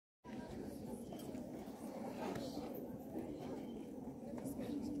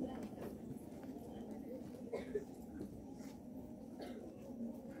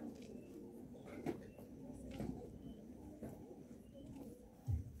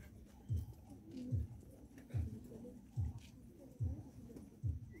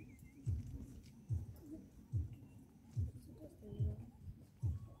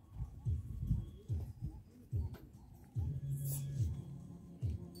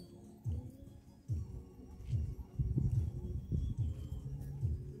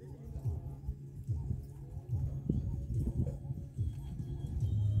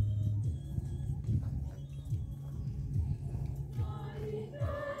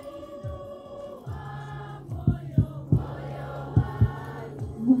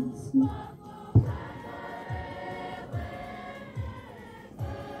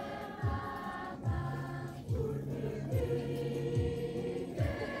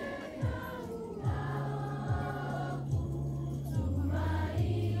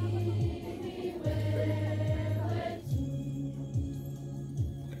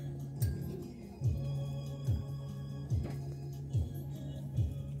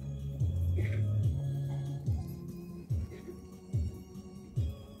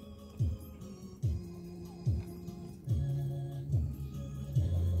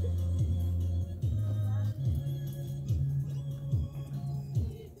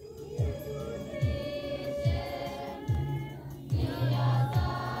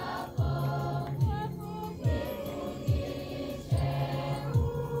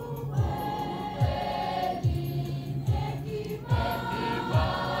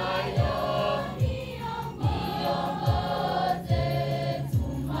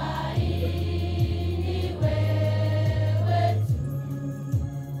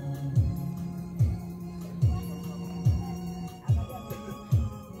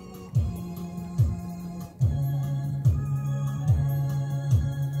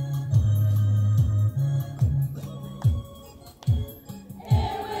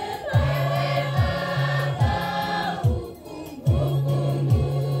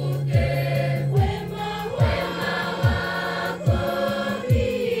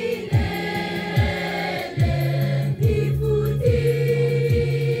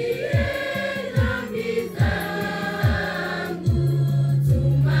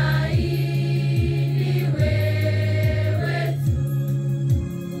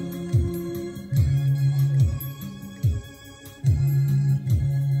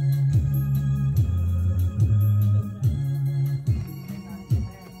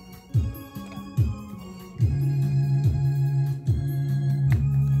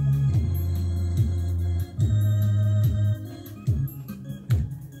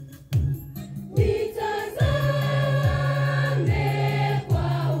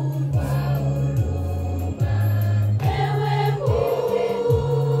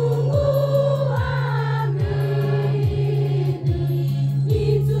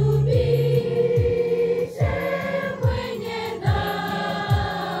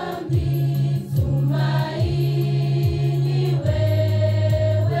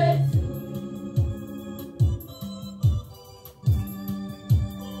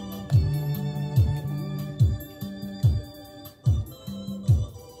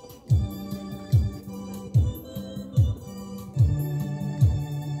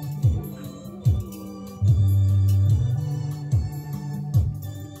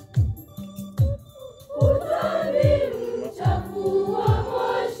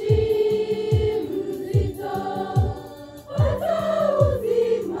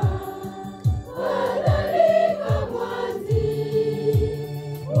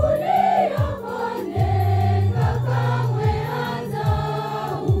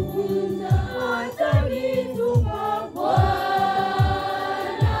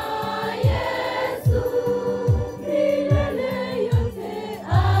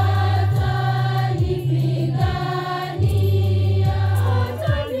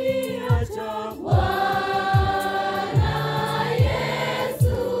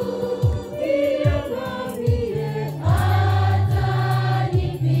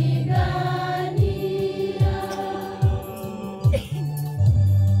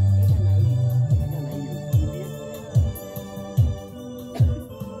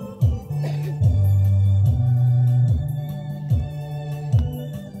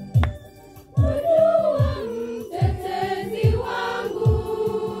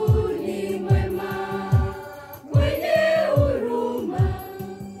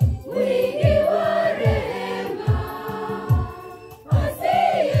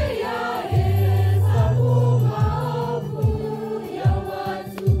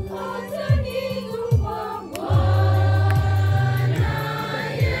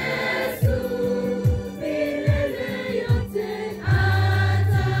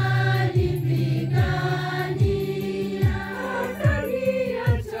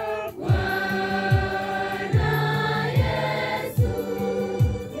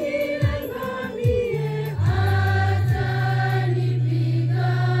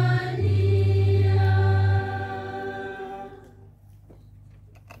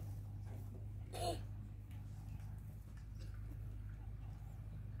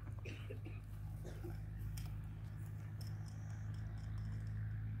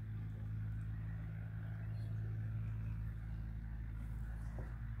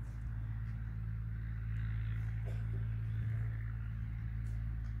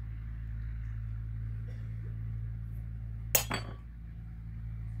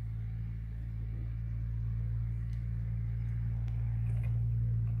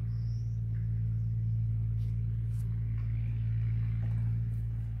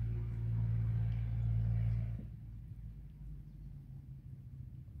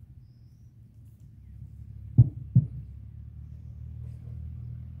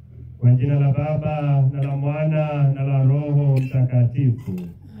Kwa jina la Baba na la Mwana na la Roho Mtakatifu.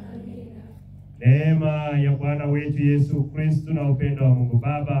 Amina. Neema ya Bwana wetu Yesu Kristo na upendo wa Mungu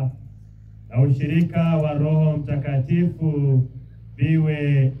Baba na ushirika wa Roho Mtakatifu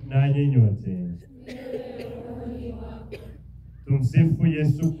viwe nanyi nyote. Tumsifu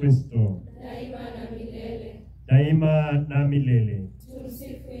Yesu Kristo. Daima na milele. Daima na milele.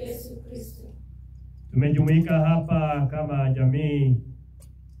 Tumsifu Yesu Kristo. Tumejumuika hapa kama jamii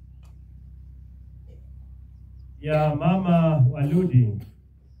ya Mama wa Lourdes.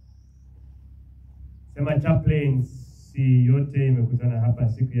 Sema chaplains yote imekutana hapa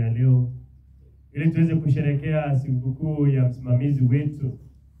siku ya leo ili tuweze kusherehekea sikukuu ya msimamizi wetu,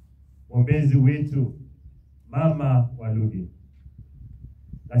 mwombezi wetu, Mama wa Lourdes.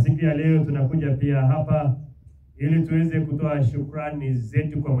 Na siku ya leo tunakuja pia hapa ili tuweze kutoa shukrani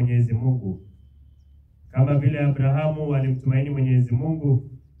zetu kwa Mwenyezi Mungu. Kama vile Abrahamu alimtumaini Mwenyezi Mungu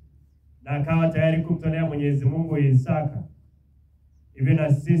na akawa tayari kumtolea Mwenyezi Mungu Isaka, hivyo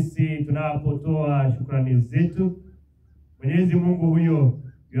na sisi tunapotoa shukrani zetu, Mwenyezi Mungu huyo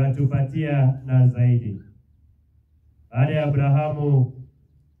yatupatia na zaidi. Baada ya Abrahamu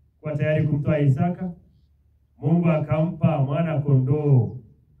kuwa tayari kumtoa Isaka, Mungu akampa mwana kondoo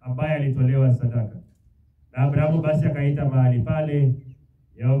ambaye alitolewa sadaka. Na Abrahamu basi akaita mahali pale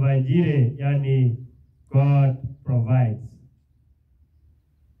Yehova Jireh, yani God provides.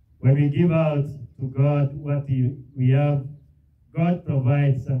 When we give out to God what we have, God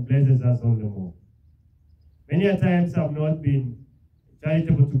provides and blesses us all the more. Many a times I've not been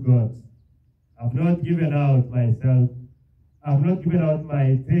charitable to God. I've not given out myself. I've not given out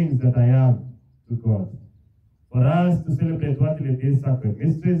my things that I have to God. For us to celebrate what it is sacred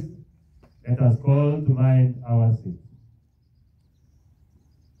mysteries, let us call to mind our sins.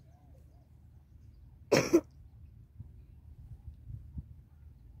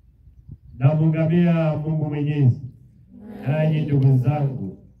 Namungamia Mungu Mwenyezi, nanyi ndugu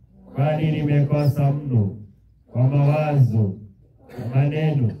zangu, kwani nimekosa mno kwa mawazo, kwa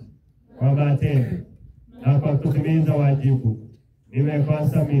maneno, kwa matendo na kwa kutimiza wajibu.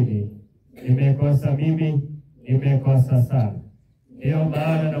 Nimekosa mimi, nimekosa sana. Ndiyo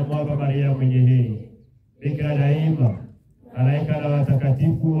maana namwomba Maria mwenye heri, Bikira daima, malaika na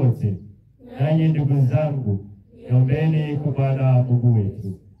watakatifu wote, nanyi ndugu zangu, niombeni kwa Bwana Mungu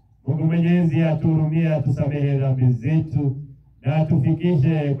wetu. Mungu Mwenyezi atuhurumie, atusamehe dhambi zetu na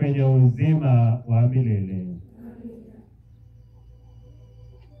atufikishe kwenye uzima wa milele.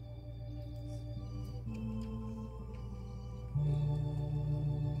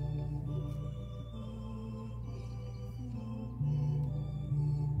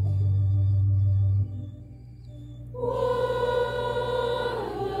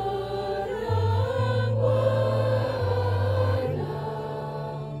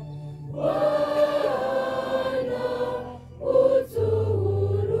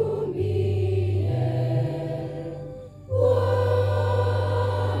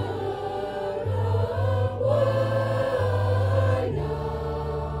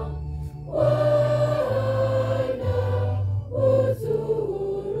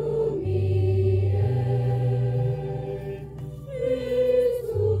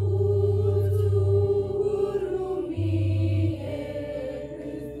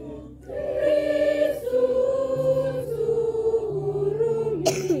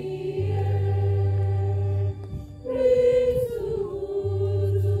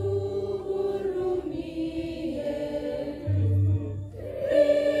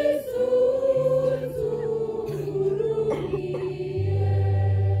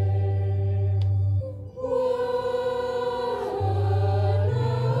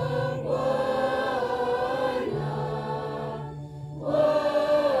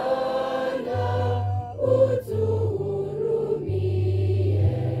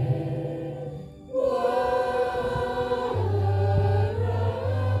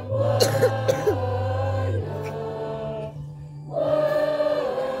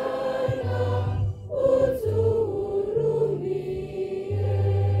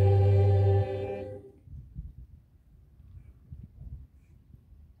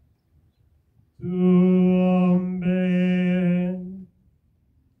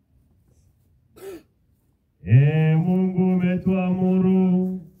 Mungu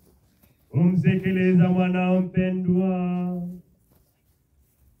umetuamuru kumsikiliza mwanao mpendwa.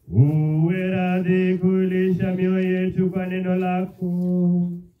 Uwe radhi kulisha mioyo yetu kwa neno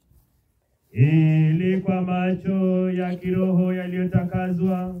lako, ili kwa macho ya kiroho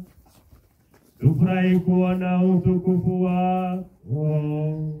yaliyotakazwa tufurahi kuona utukufu wako.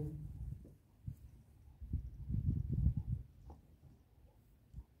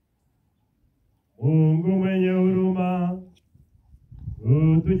 Mungu mwenye huruma,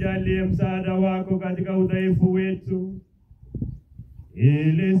 utujalie msaada wako katika udhaifu wetu,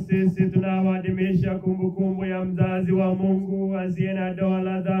 ili sisi tunapoadhimisha kumbukumbu ya mzazi wa Mungu asiye na doa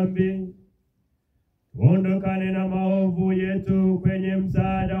la dhambi, tuondokane na maovu yetu kwenye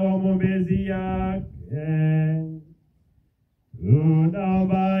msaada wa mwombezi yake.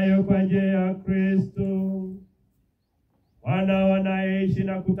 Tunaomba kwa njia ya Kristo, Mwana wanaishi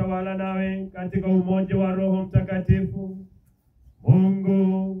na kutawala nawe katika umoja wa Roho Mtakatifu,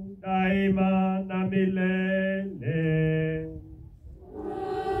 Mungu daima na milele.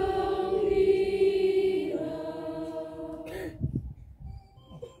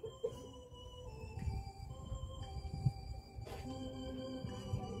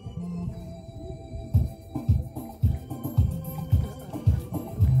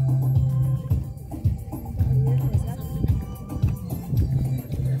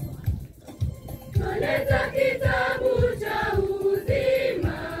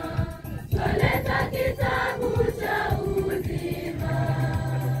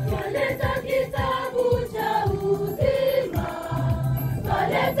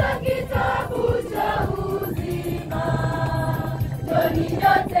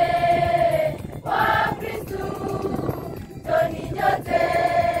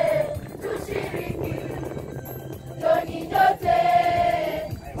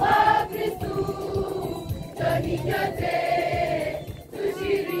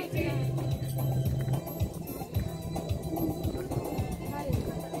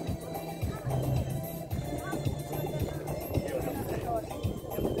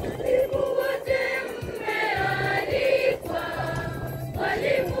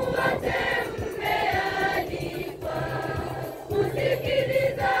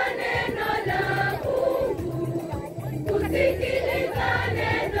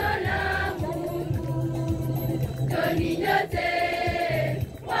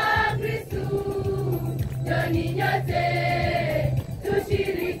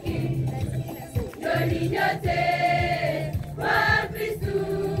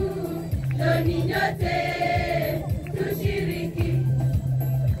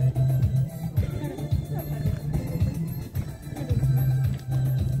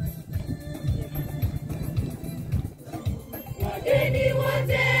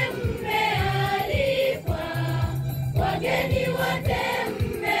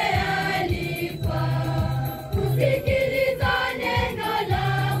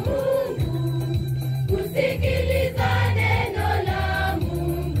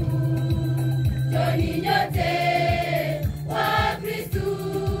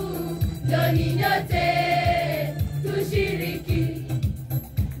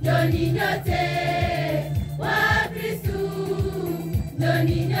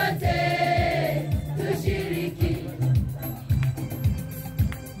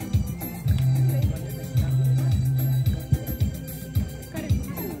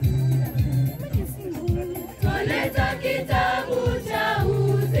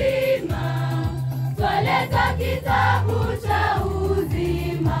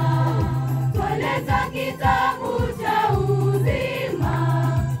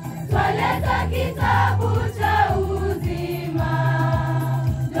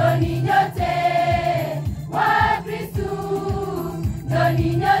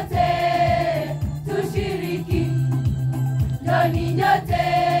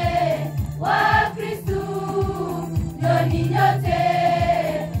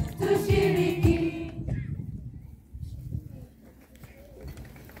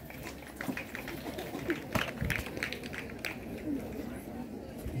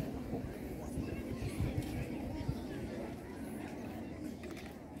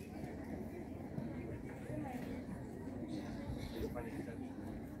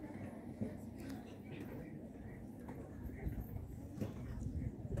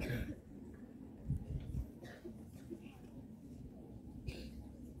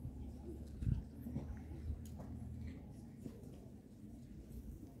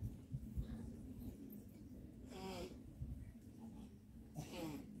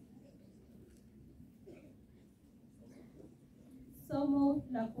 Somo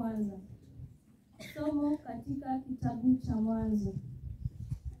la kwanza. Somo katika kitabu cha Mwanzo.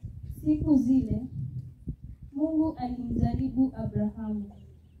 Siku zile Mungu alimjaribu Abrahamu,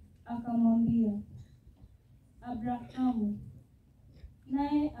 akamwambia, Abrahamu,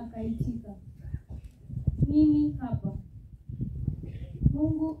 naye akaitika, mimi hapa.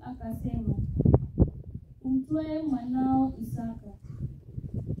 Mungu akasema, umtoe mwanao Isaka,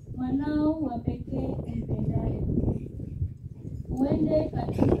 mwanao wa pekee umpendaye, uende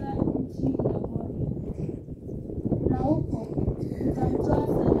katika nchi ya Moria,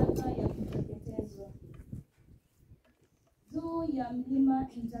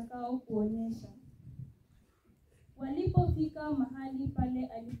 nitakao kuonyesha. Walipofika mahali pale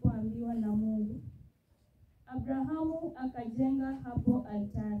alipoambiwa na Mungu, Abrahamu akajenga hapo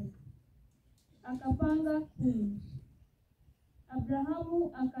altari, akapanga kuni.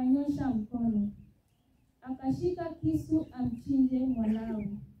 Abrahamu akanyosha mkono, akashika kisu amchinje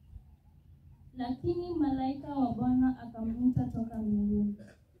mwanawe. Lakini malaika wa Bwana akamwita toka mbinguni,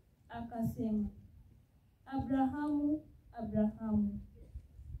 akasema, Abrahamu, Abrahamu.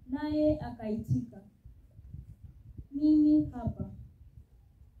 Naye akaitika, mimi hapa.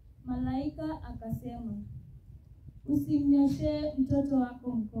 Malaika akasema, usimnyoshee mtoto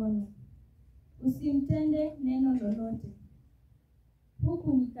wako mkono, usimtende neno lolote.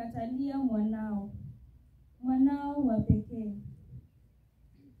 Hukunikatalia mwanao wa pekee.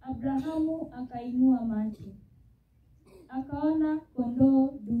 Abrahamu akainua macho, akaona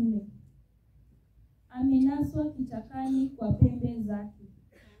kondoo dume amenaswa kichakani kwa pembe zake.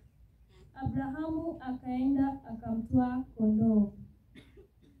 Abrahamu akaenda akamtwaa kondoo,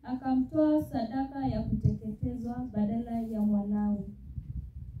 akamtoa sadaka ya kuteketezwa badala ya mwanawe.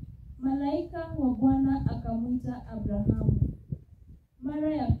 Malaika wa Bwana akamwita Abrahamu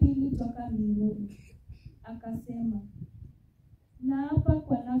mara ya pili toka mbinguni, akasema, naapa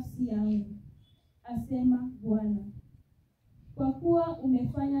kwa nafsi yangu, asema Bwana, kwa kuwa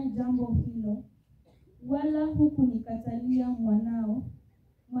umefanya jambo hilo, wala hukunikatalia mwanao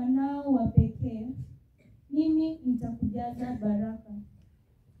wa pekee, mimi nitakujaza baraka.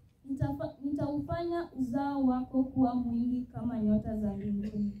 Nitaufanya uzao wako kuwa mwingi kama nyota za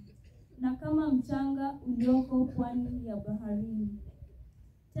mbinguni, na kama mchanga ulioko pwani ya baharini.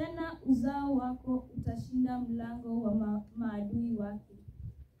 Tena uzao wako utashinda mlango wa maadui wake.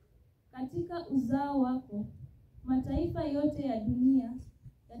 Katika uzao wako mataifa yote ya dunia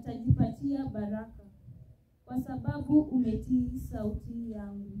yatajipatia baraka, kwa sababu umetii sauti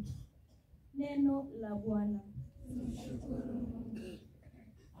yangu. Neno la Bwana.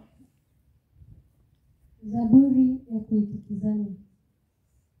 Zaburi ya kuitikizana.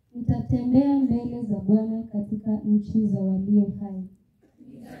 Nitatembea mbele za Bwana katika nchi za walio hai.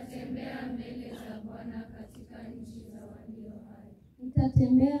 Nitatembea mbele za Bwana katika nchi za walio hai.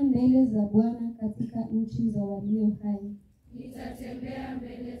 Nitatembea mbele za Bwana katika nchi za walio hai. Nitatembea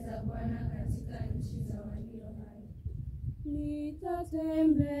mbele za Bwana katika nchi za walio hai.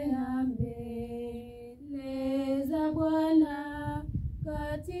 Nitatembea mbele za Bwana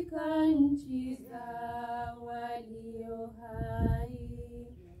katika nchi za walio hai.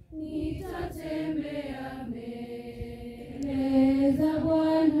 Nitatembea Mbele za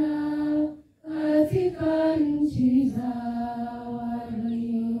Bwana katika nchi za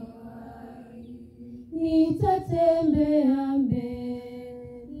walio hai. Nitatembea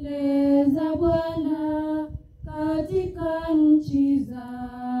mbele za Bwana katika nchi za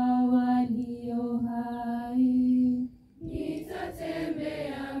walio hai.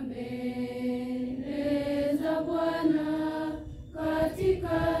 Nitatembea mbele za Bwana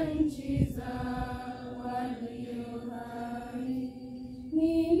katika nchi za walio hai.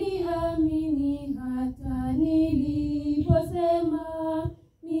 Niliamini hata niliposema,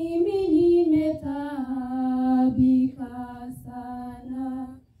 mimi nimetaabika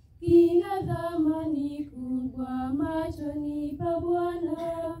sana. Kina thamani kubwa machoni pa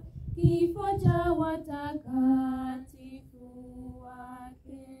Bwana kifo cha watakatifu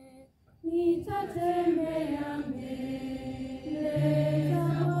wake. Nitatembea mbele za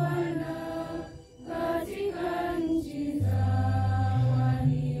Bwana katika nchi za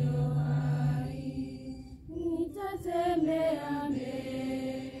walio hai. Nitatembea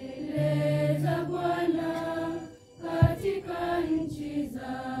mbele za Bwana katika nchi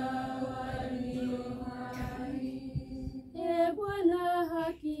za walio hai. Ee Bwana,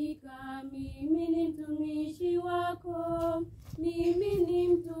 hakika mimi ni mtumishi wako, mimi ni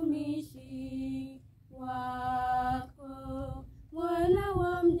mtumishi wako.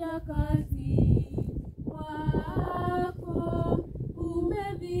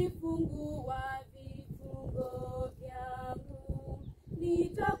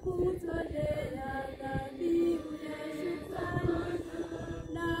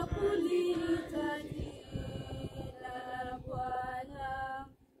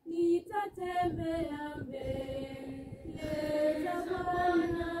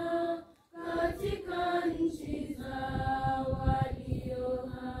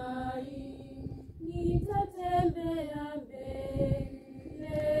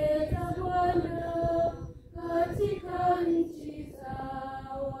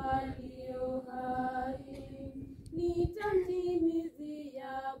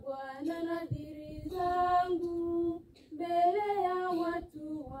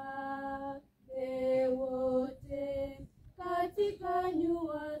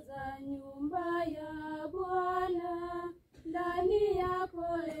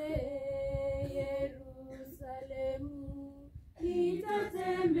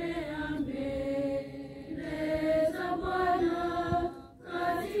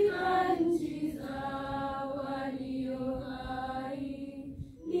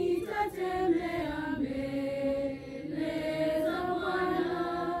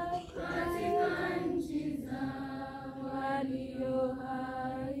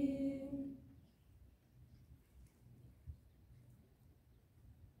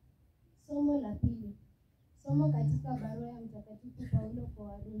 Mtakatifu Paulo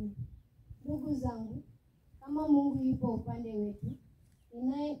kwa Warumi. Ndugu zangu, kama Mungu yupo upande wetu, ni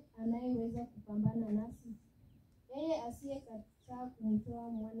nani anayeweza kupambana nasi? Yeye asiyekataa kumtoa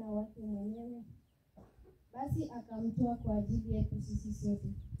mwana wake mwenyewe, basi akamtoa kwa ajili yetu sisi sote.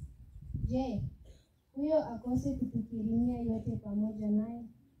 Je, huyo akose kutukirimia yote pamoja naye?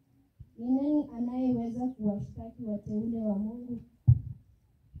 Ni nani anayeweza kuwashtaki wateule wa Mungu?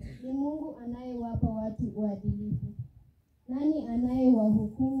 Ni Mungu anayewapa watu uadilifu. Nani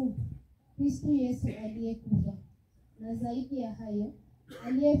anayewahukumu? Kristo Yesu aliyekufa, na zaidi ya hayo,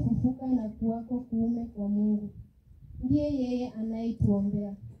 aliyefufuka na kuwako kuume kwa Mungu. Ndiye yeye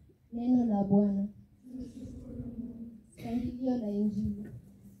anayetuombea. Neno la Bwana. Shangilio la Injili.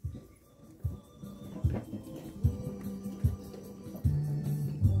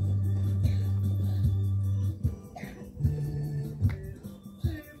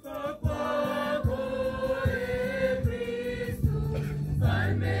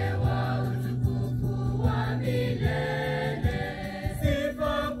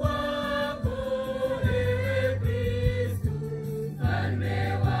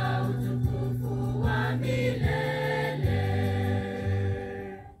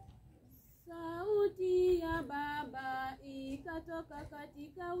 Ikatoka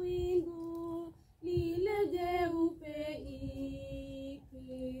katika wingu lile jeupe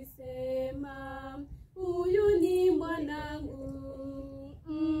ikisema, huyu ni mwanangu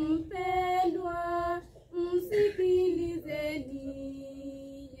mpendwa,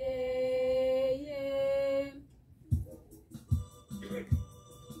 msikilizeni yeye.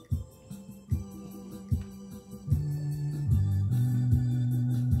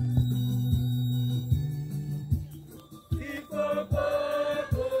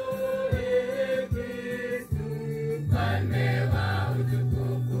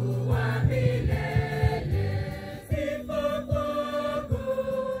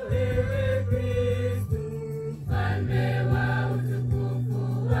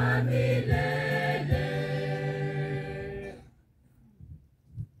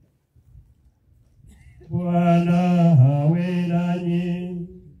 Bwana awe nanyi.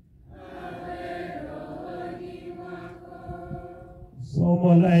 Somo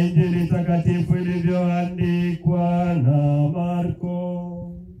la Injili takatifu ilivyoandikwa na Marko.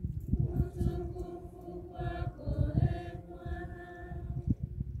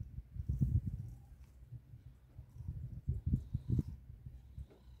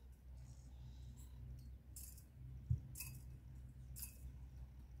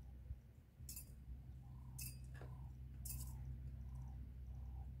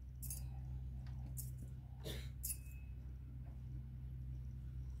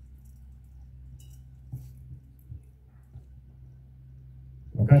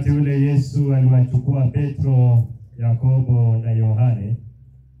 Wakati ule Yesu aliwachukua Petro, Yakobo na Yohane,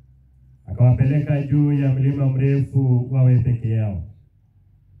 akawapeleka juu ya mlima mrefu wawe peke yao.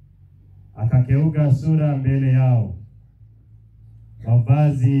 Akakeuka sura mbele yao.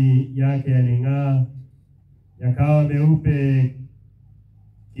 Mavazi yake yaling'aa, yakawa meupe.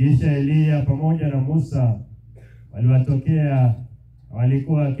 Kisha Eliya pamoja na Musa waliwatokea,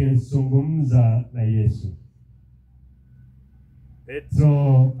 walikuwa wakizungumza na Yesu.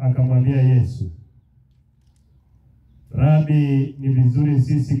 Petro akamwambia Yesu, Rabi, ni vizuri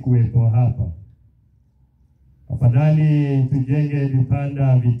sisi kuwepo hapa. Afadhali tujenge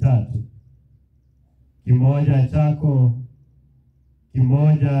vipanda vitatu, kimoja chako,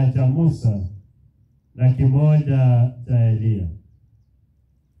 kimoja cha Musa na kimoja cha Eliya.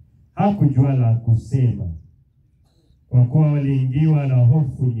 Hakujua la kusema, kwa kuwa waliingiwa na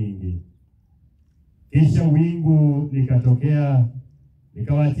hofu nyingi. Kisha wingu likatokea,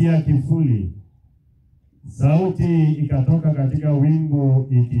 likawatia kivuli. Sauti ikatoka katika wingu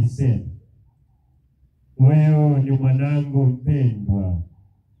ikisema, huyu ni mwanangu mpendwa,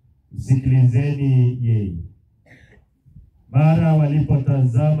 msikilizeni yeye. Mara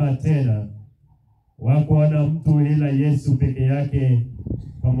walipotazama tena, hawakuona mtu ila Yesu peke yake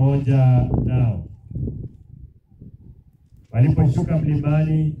pamoja nao. Waliposhuka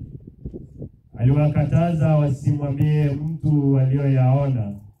mlimani, aliwakataza wasimwambie mtu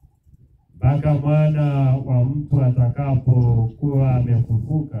walioyaona, mpaka Mwana wa Mtu atakapokuwa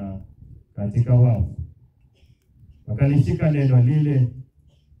amefufuka katika wafu. Wakalishika neno lile,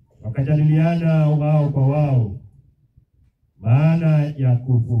 wakajadiliana wao kwa wao maana ya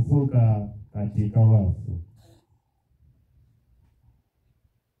kufufuka katika wafu.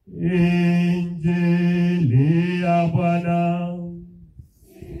 Injili ya Bwana.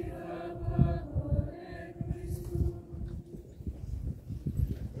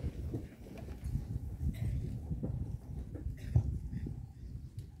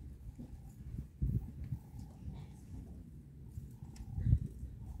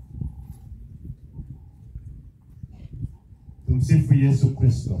 Tumsifu Yesu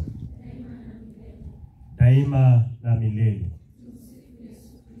Kristo. Daima na milele.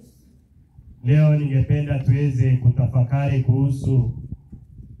 Leo ningependa tuweze kutafakari kuhusu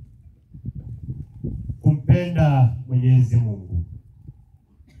kumpenda Mwenyezi Mungu.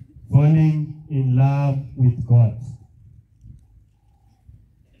 Falling in love with God.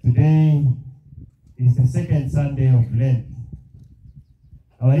 Today is the second Sunday of Lent.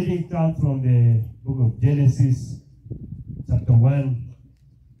 Our reading comes from the book of Genesis, chapter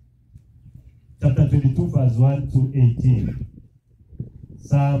 22, verse 1 to 18.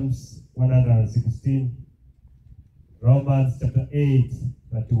 Psalms 116, Romans chapter 8,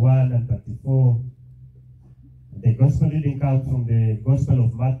 31 and 34. The gospel reading comes from the Gospel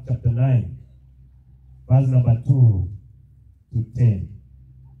of Mark chapter 9, verse number 2 to 10.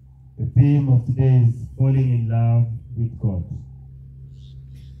 The theme of today is falling in love with God.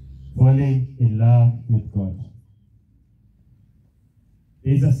 Falling in love with God.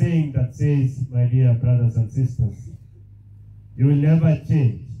 There is a saying that says, my dear brothers and sisters, you will never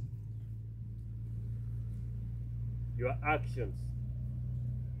change your actions.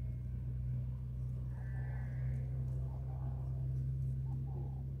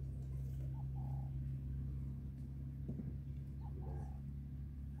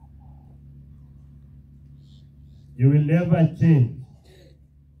 You will never change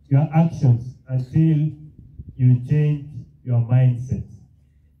your actions until you change your mindset.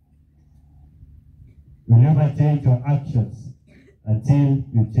 You will never change your actions until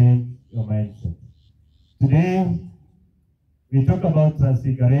you change your mindset. Today, we talk about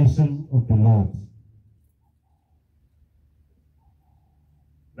transfiguration of the Lord.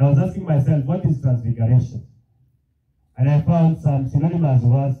 I was asking myself, what is transfiguration? And I found some synonymous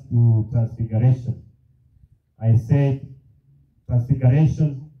words to transfiguration. I said,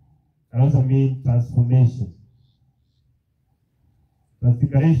 transfiguration can also mean transformation.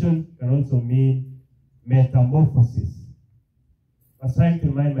 Transfiguration can also mean metamorphosis. I was trying to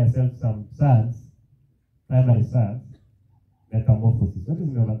remind myself some sons, primary sons, metamorphosis. What is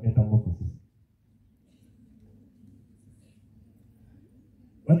metamorphosis?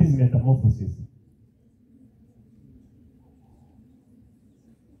 What is metamorphosis?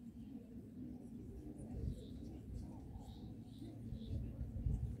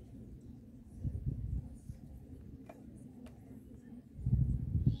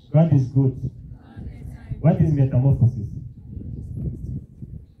 God is good. What is metamorphosis?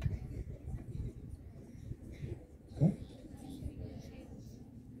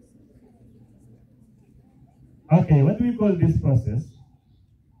 Okay, what do we call this process?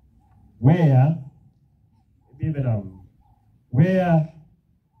 Where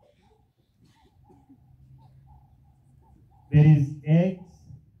there is eggs,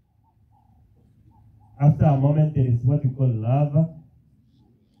 after a moment there is what we call larva.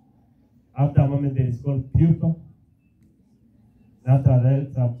 After a moment, there is called pupa. After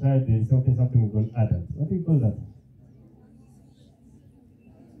some time, there is something we call adult. What do you call that?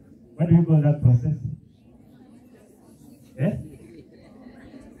 What do you call that process? Eh?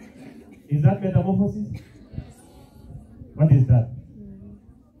 Is that metamorphosis? What is that?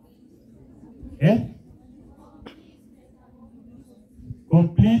 Eh?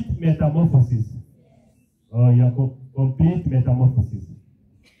 Complete metamorphosis. Oh, yeah, complete metamorphosis.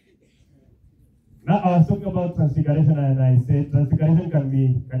 Now I was talking about transfiguration, and I said transfiguration can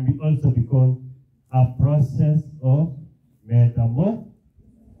be also be called a process of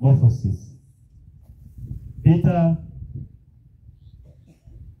metamorphosis. Peter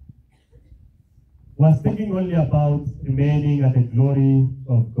was thinking only about remaining at the glory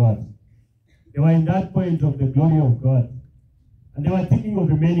of God. They were in that point of the glory of God, and they were thinking of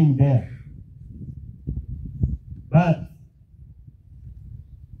remaining there. But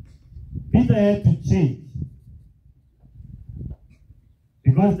Peter had to change,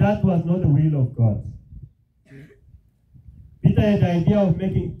 because that was not the will of God. Peter had the idea of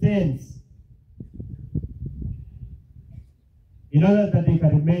making tents in order that they can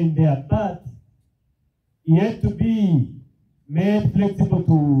remain there, but he had to be made flexible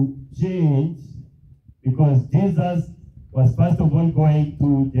to change, because Jesus was first of all going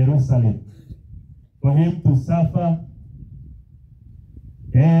to Jerusalem for him to suffer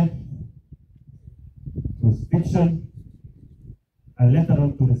death, crucifixion, and later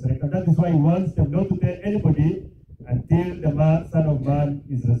on to resurrect. And that is why he wants them not to tell anybody until the Son of Man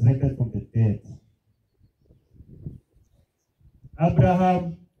is resurrected from the dead.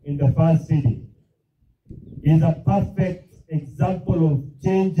 Abraham in the first city is a perfect example of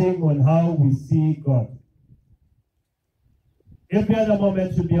changing on how we see God. Every other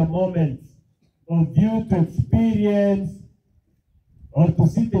moment should be a moment of you to experience or to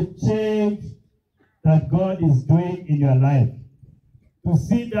see the change that God is doing in your life, to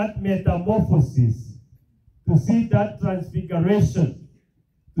see that metamorphosis, to see that transfiguration,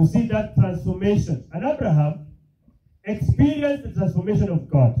 to see that transformation. And Abraham experienced the transformation of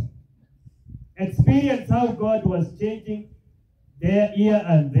God, experienced how God was changing there, here,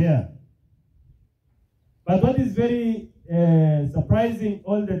 and there. But what is very surprising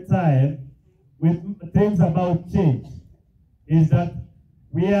all the time with things about change is that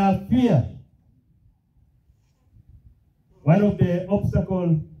we have fear. One of the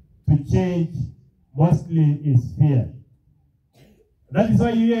obstacles to change mostly is fear. That is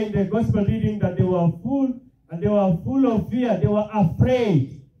why you hear in the gospel reading that they were full of fear. They were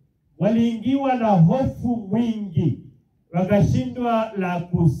afraid. Waliingiwa na hofu mwingi, wakashindwa la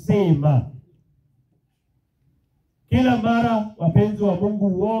kusema. Kila mara, wapenzi wa Mungu,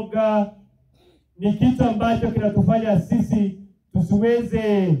 uoga ni kitu ambacho kinatufanya sisi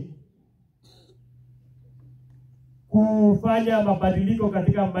tusiweze kufanya mabadiliko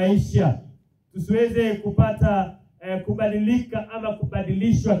katika maisha, tusiweze kupata kubadilika ama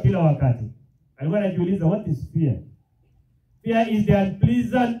kubadilishwa kila wakati. Alikuwa anajiuliza, what is fear? Fear is the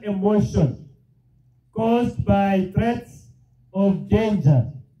unpleasant emotion caused by threats of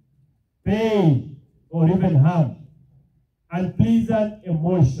danger, pain, or even harm. Unpleasant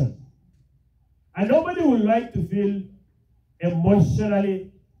emotion. And nobody would like to feel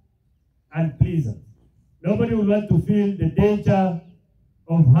emotionally unpleasant. Nobody would want to feel the danger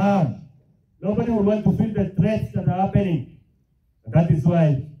of harm. Nobody would want to feel the threats that are happening. And that is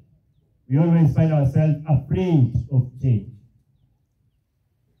why we always find ourselves afraid of change.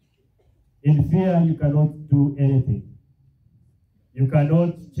 In fear, you cannot do anything. You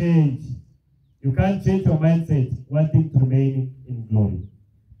cannot change. You can't change your mindset wanting to remain in glory.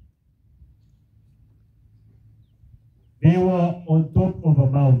 They were on top of a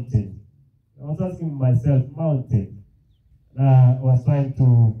mountain. I was asking myself, mountain. I was trying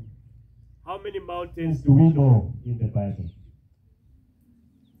to, how many mountains do we know in the Bible?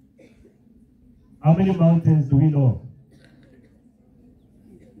 How many mountains do we know?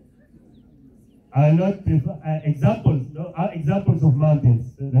 I will not prefer examples. No, examples of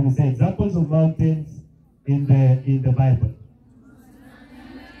mountains. Let me say examples of mountains in the Bible.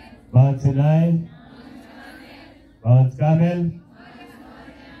 Mount Sinai, Mount Carmel,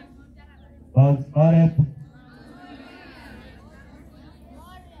 Mount Horeb,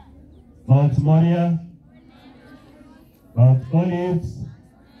 Mount Moriah, Mount Olives,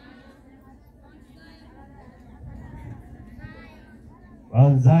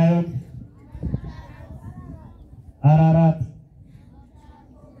 Mount Zion, Ararat,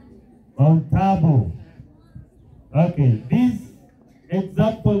 Mount Tabo. Okay, these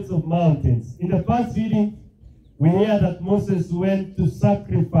examples of mountains. In the first reading, we hear that Moses went to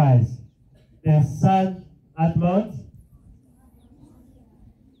sacrifice the son at Mount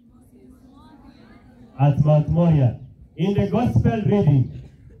Moriah. In the gospel reading,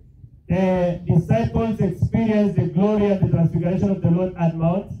 the disciples experienced the glory and the transfiguration of the Lord at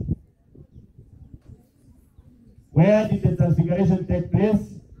Mount. Where did the transfiguration take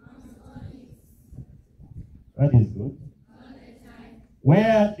place? That is good.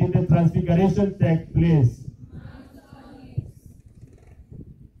 Where did the transfiguration take place?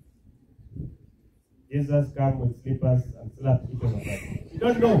 Jesus came with slippers and slapped each of us. You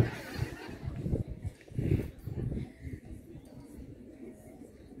don't know.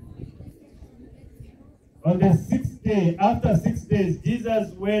 On the 6th day, after 6 days,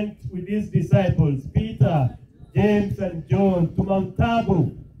 Jesus went with his disciples, Peter, James, and John, to Mount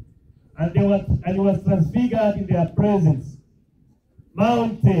Tabo, and he was transfigured in their presence.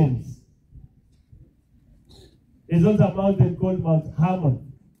 Mountains. There's also a mountain called Mount Hermon.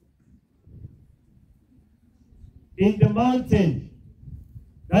 In the mountain,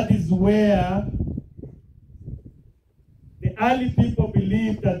 that is where the early people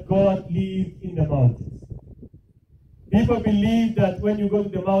believed that God lived in the mountains. People believe that when you go to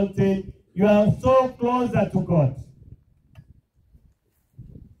the mountain, you are so closer to God.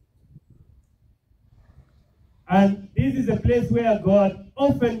 And this is a place where God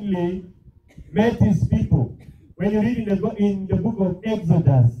oftenly met his people. When you read in the book of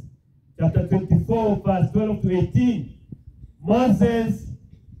Exodus, chapter 24, verse 12 to 18, Moses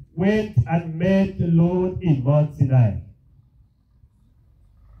went and met the Lord in Mount Sinai.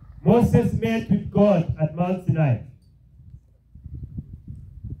 Moses met with God at Mount Sinai.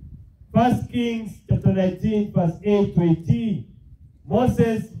 1 Kings chapter 19, verse 8 to 18.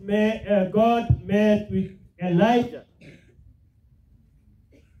 God met with Elijah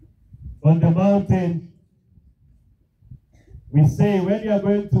on the mountain We say when you are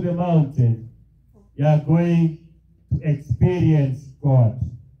going to the mountain, you are going to experience God.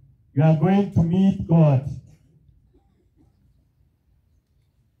 You are going to meet God.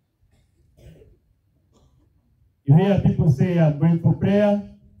 You hear people say, I'm going for prayer,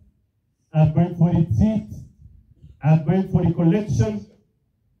 I'm going for retreat, I'm going for recollection,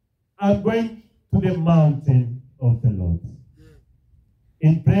 I'm going to the mountain of the Lord.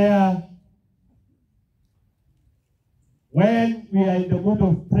 In prayer, when we are in the mood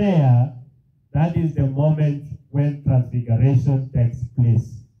of prayer, that is the moment when transfiguration takes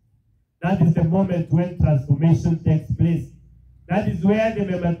place. That is the moment when transformation takes place. That is where the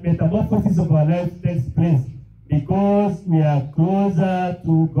metamorphosis of our life takes place, because we are closer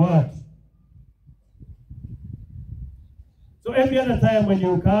to God. So every other time when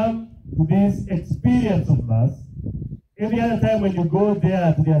you come to this experience of Mass, every other time when you go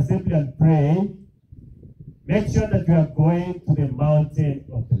there to the assembly and pray, make sure that you are going to the mountain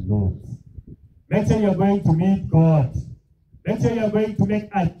of the Lord. Make sure you are going to meet God. Make sure you are going to make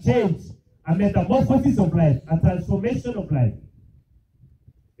a change, a metamorphosis of life, a transformation of life.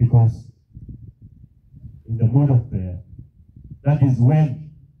 Because in the mood of prayer, that is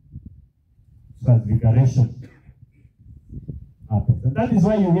when transfiguration happens. And that is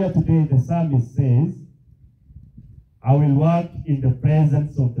why you hear today the psalmist says, I will walk in the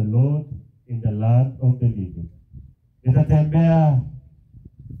presence of the Lord in the land of the living. Nitatembea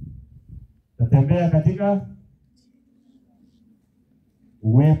katika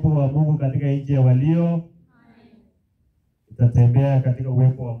uwepo wa Mungu katika nchi ya walio. Nitatembea katika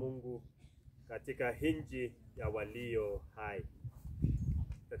uwepo wa Mungu katika nchi ya walio hai.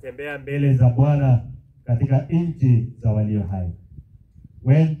 Nitatembea mbele za Bwana katika nchi za walio hai.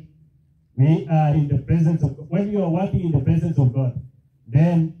 When we are in the presence of God, when you are walking in the presence of God,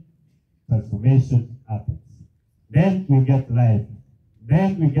 then transformation happens. Then we get life.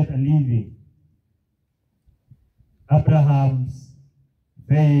 Then we get a living. Abraham's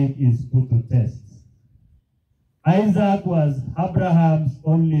faith is put to test. Isaac was Abraham's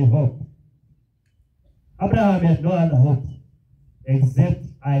only hope. Abraham had no other hope except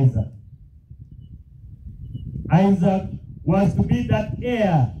Isaac. Isaac was to be that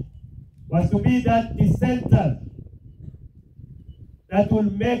heir, was to be that descendant that will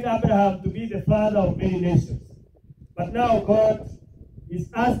make Abraham to be the father of many nations. But now God is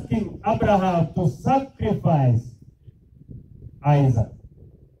asking Abraham to sacrifice Isaac.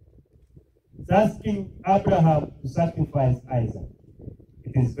 He's asking Abraham to sacrifice Isaac.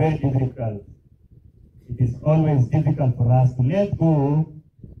 It is very difficult. It is always difficult for us to let go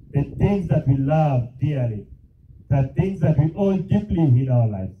the things that we love dearly, the things that we hold deeply in our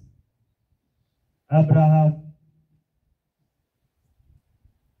lives. Abraham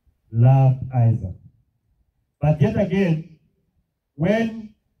loved Isaac. But yet again,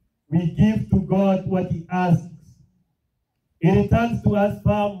 when we give to God what he asks, he returns to us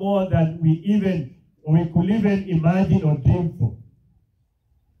far more than we could even imagine or dream for.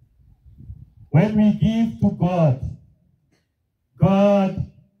 When we give to God,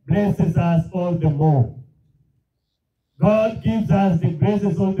 God blesses us all the more. God gives us the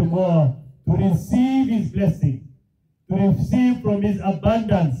graces all the more to receive his blessing, to receive from his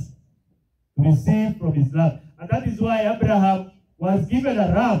abundance, to receive from his love. And that is why Abraham was given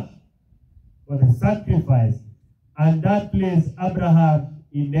a ram for the sacrifice. And that place, Abraham,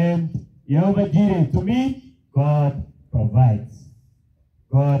 he named Jehovah Jireh. To me, God provides.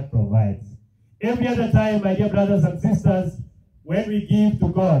 God provides. Every other time, my dear brothers and sisters, when we give to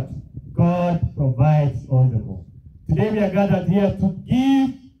God, God provides all the more. Today we are gathered here to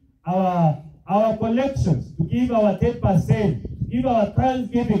give our collections, to give our 10%, to give our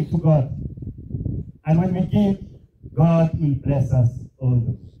thanksgiving to God. And when we give, God will bless us all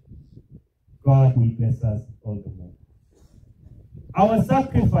the more. God will bless us all the more. Our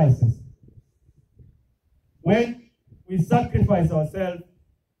sacrifices, when we sacrifice ourselves,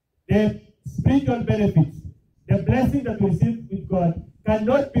 the spiritual benefits, the blessing that we receive with God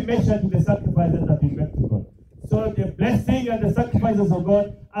cannot be measured with the sacrifices that we make to God. So the blessing and the sacrifices of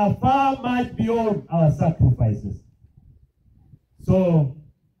God are far much beyond our sacrifices. So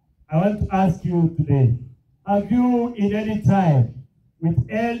I want to ask you today, have you in any time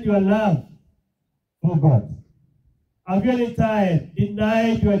withheld your love for God? Have you any time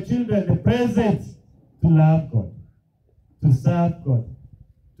denied your children the presence to love God, to serve God,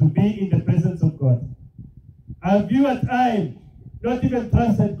 to be in the presence of God? Have you at times not even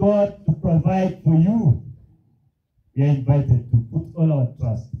trusted God to provide for you? We are invited to put all our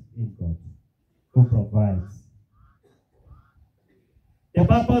trust in God, who provides. The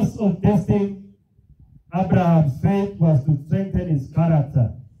purpose of testing Abraham's faith was to strengthen his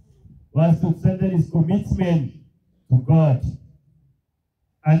character, was to strengthen his commitment to God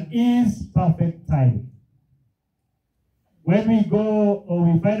and his perfect timing. When we go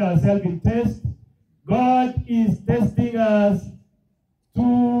or we find ourselves in test, God is testing us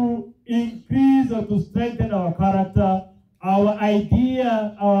to increase or to strengthen our character, our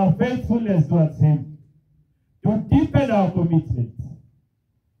idea, our faithfulness towards Him, to deepen our commitment.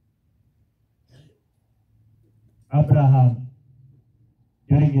 Abraham,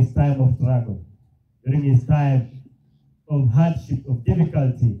 during his time of struggle, during his time of hardship, of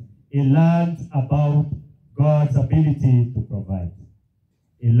difficulty, he learned about God's ability to provide.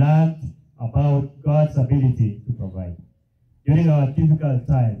 He learned about God's ability to provide. During our difficult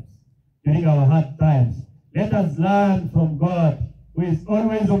times, during our hard times, let us learn from God, who is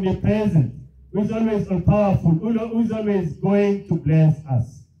always omnipresent, who is always all-powerful, who is always going to bless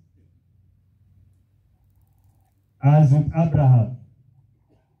us. As with Abraham,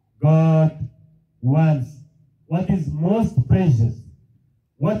 God wants what is most precious,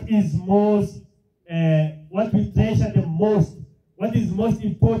 what is most, what we treasure the most, what is most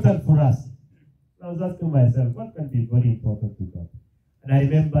important for us. I was asking myself, what can be very important to God? And I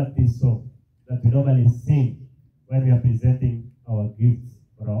remember this song that we normally sing when we are presenting our gifts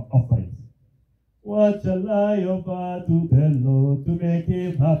or our offerings. What shall I offer to the Lord to make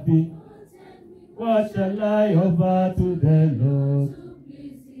Him happy? What shall I offer to the Lord?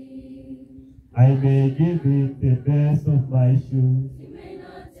 I may give it the best of my shoes.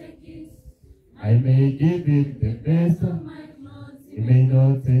 I may give it the best of my clothes. He may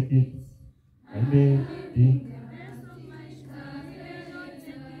not take it. I may give it.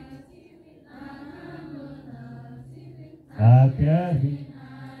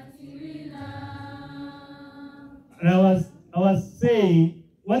 And I was saying,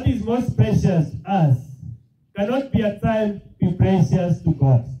 what is most precious to us cannot be at times be precious to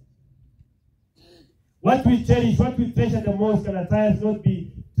God. What we cherish, what we treasure the most can at times not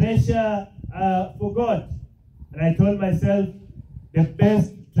be treasure for God. And I told myself, the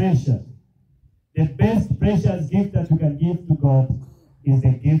best treasure, the best precious gift that we can give to God is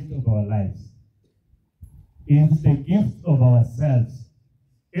the gift of our lives. It's the gift of ourselves.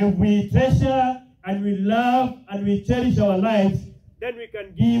 If we treasure and we love and we cherish our lives, then we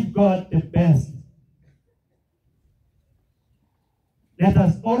can give God the best. Let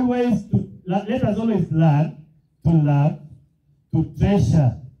us always learn to love, to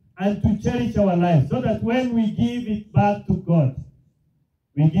treasure, and to cherish our lives, so that when we give it back to God,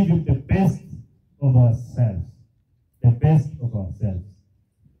 we give Him the best of ourselves. The best of ourselves.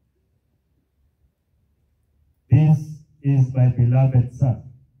 This is my beloved Son.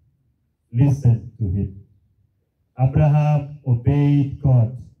 Listen to him. Abraham obeyed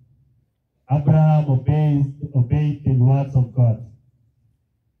God. Abraham obeyed the words of God.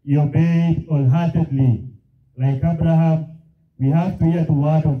 He obeyed wholeheartedly. Like Abraham, we have to hear the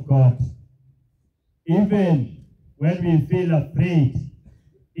word of God. Even when we feel afraid,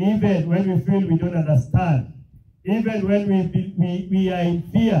 even when we feel we don't understand, even when we are in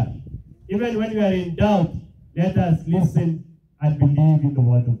fear, even when we are in doubt, let us listen and believe in the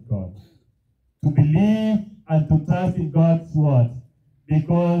word of God. To believe and to trust in God's word,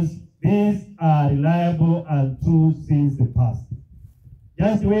 because these are reliable and true since the past.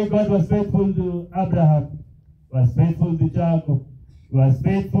 Just the way God was faithful to Abraham, was faithful to Jacob, was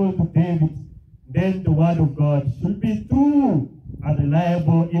faithful to David, then the word of God should be true and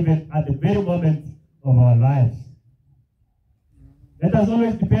reliable even at the very moment of our lives. Let us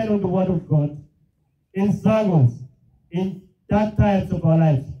always depend on the word of God in struggles, in dark times of our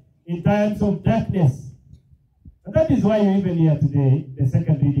lives, in times of darkness. And that is why you even here today, the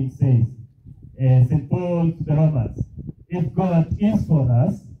second reading says, St. Paul to the Romans, if God is for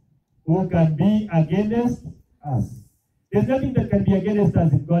us, who can be against us? There's nothing that can be against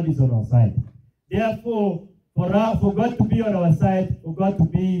us if God is on our side. Therefore, for God to be on our side, for God to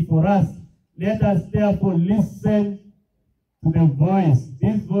be for us, let us therefore listen to the voice.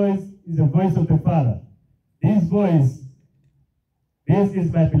 This voice is the voice of the Father. This voice, this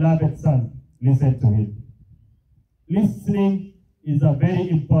is my beloved Son. Listen to him. Listening is a very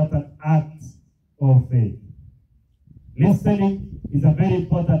important act of faith. Listening is a very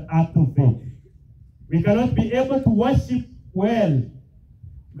important act of faith. We cannot be able to worship well.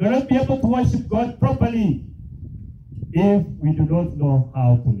 We cannot be able to worship God properly if we do not know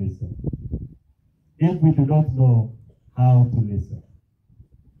how to listen. If we do not know how to listen.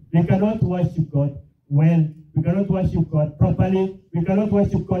 We cannot worship God well. We cannot worship God properly. We cannot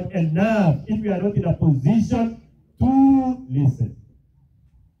worship God enough if we are not in a position to listen.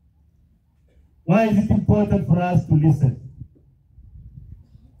 Why is it important for us to listen?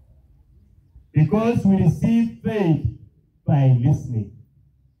 Because we receive faith by listening.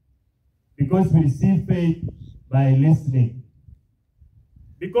 Because we receive faith by listening.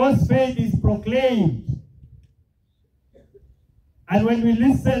 Because faith is proclaimed. And when we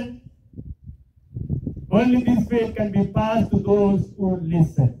listen, only this faith can be passed to those who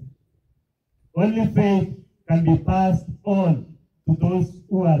listen. Only faith can be passed on to those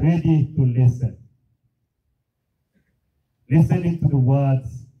who are ready to listen. Listening to the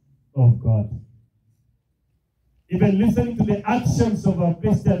words of God. Even listening to the actions of our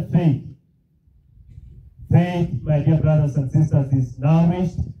Christian faith. Faith, my dear brothers and sisters, is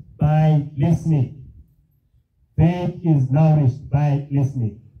nourished by listening. Faith is nourished by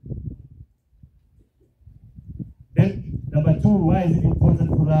listening. Then, number two, why is it important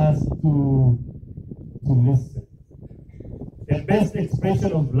for us to listen? The best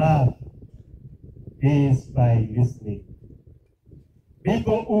expression of love is by listening.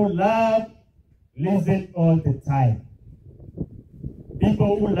 People who love listen all the time.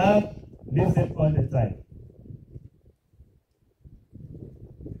 People who love listen all the time.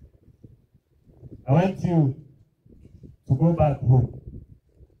 I want you to go back home.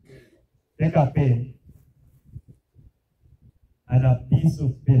 Take a pen and a piece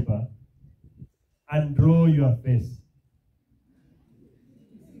of paper and draw your face.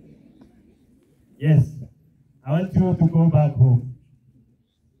 Yes, I want you to go back home.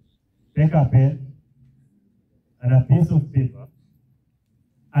 Take a pen and a piece of paper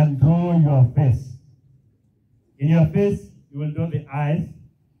and draw your face. In your face, you will draw the eyes,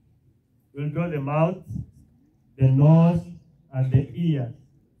 you will draw the mouth, the nose, and the ears.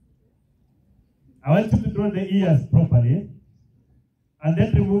 I want you to draw the ears properly, and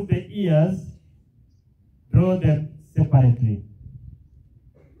then remove the ears, draw them separately.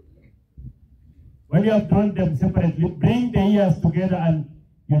 When you have drawn them separately, bring the ears together and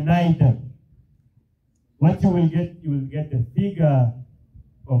unite them. What you will get the figure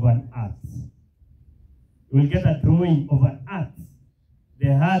of an heart. You will get a drawing of an heart.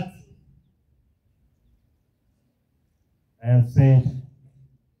 The heart, I have said,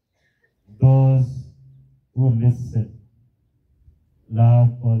 those who listen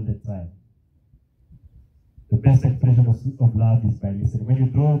love all the time. The best expression of love is by listening. When you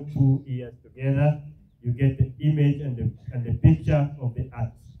draw two ears together, you get the image and the picture of the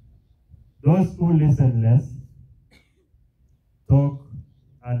heart. Those who listen less, talk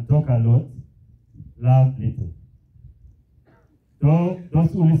a lot, love little.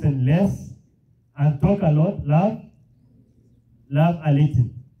 Those who listen less and talk a lot, love a little.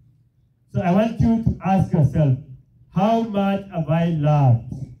 So I want you to ask yourself, how much have I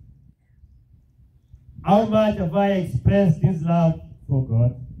loved? How much have I expressed this love for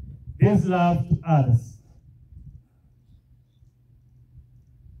God, this love to others?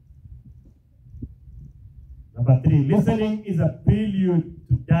 Number three, listening is a prelude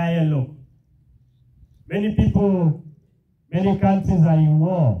to dialogue. Many people, many countries are in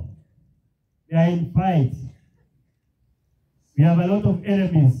war. They are in fight. We have a lot of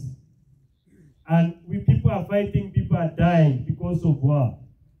enemies. And people are fighting, people are dying because of war.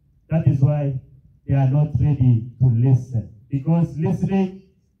 That is why they are not ready to listen. Because listening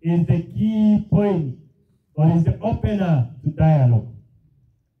is the key point, or is the opener to dialogue.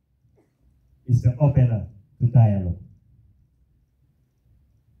 It's the opener to dialogue.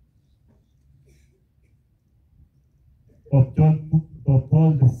 Pope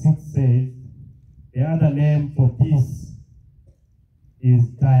Paul VI says, the other name for peace is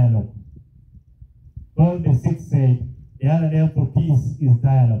dialogue. Paul VI said, the other name for peace is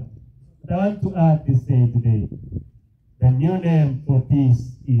dialogue. But I want to add this day today. The new name for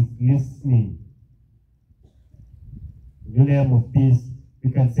peace is listening. The new name of peace,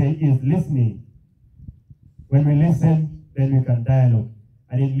 we can say, is listening. When we listen, then we can dialogue.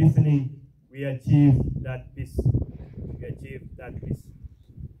 And in listening, we achieve that peace. We achieve that peace.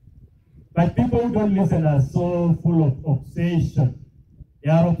 But people who don't listen are so full of obsession.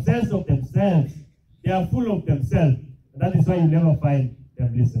 They are obsessed of themselves. They are full of themselves. And that is why you never find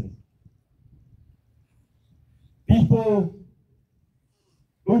them listening. People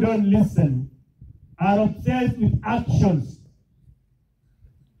who don't listen are obsessed with actions.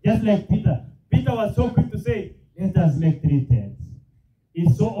 Just like Peter. Peter was so quick to say, let us make 3 tents.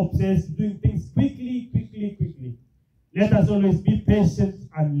 He's so obsessed doing things quickly, quickly, quickly. Let us always be patient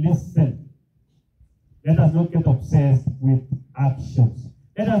and listen. Let us not get obsessed with actions.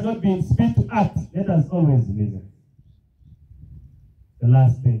 Let us not be in speed to act. Let us always listen. The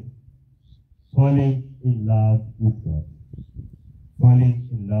last thing, falling in love with God. Falling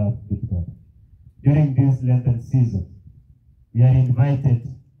in love with God. during this Lenten season, we are invited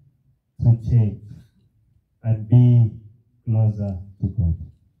to change and be closer to God.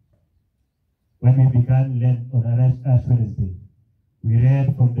 When we began Lent on Ash Wednesday, we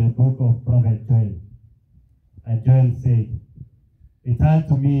read from the book of Prophet Joel. And Joel said, "Return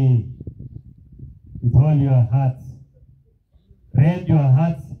to me with all your hearts. Rend your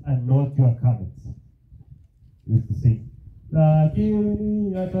hearts and not your garments." He used to sing,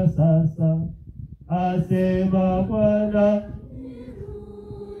 "Lakini hata sasa asema Bwana,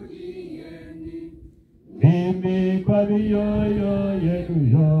 mimi kwa mioyo yenu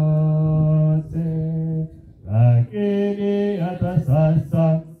yote. Lakini hata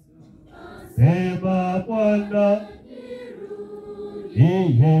sasa asema Bwana,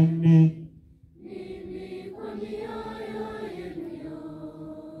 nirudieni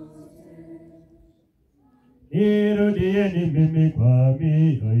nirudieni mimi kwa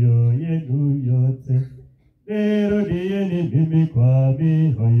mioyo yenu yote. Nirudieni mimi kwa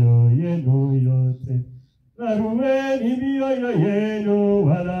mioyo yenu yote. Narueni mioyo yenu,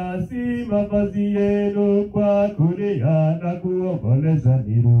 wala si mavazi yenu, kwa kulia na kuomboleza.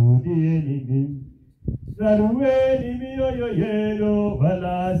 Nirudieni mimi. Narueni mioyo yenu,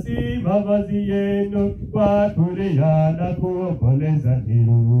 wala si mavazi yenu, kwa kulia na kuomboleza.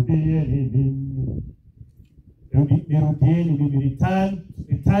 Nirudieni mimi.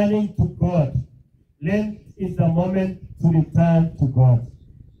 Returning to God. Lent is a moment to return to God.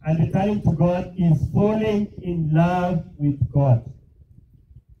 And returning to God is falling in love with God.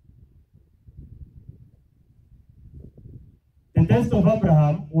 The test of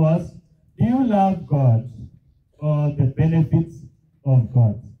Abraham was, do you love God or the benefits of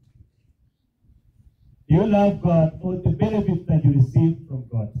God? Do you love God or the benefits that you receive from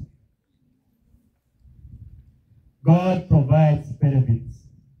God? God provides benefits.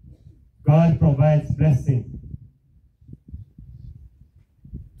 God provides blessing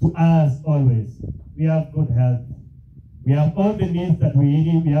to us always. We have good health. We have all the needs that we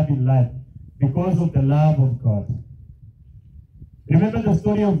have in life because of the love of God. Remember the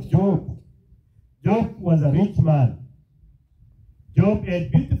story of Job. Job was a rich man. Job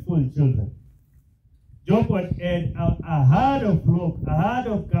had beautiful children. Job had a herd of flock, a herd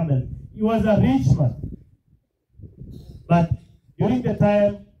of camels. He was a rich man. But during the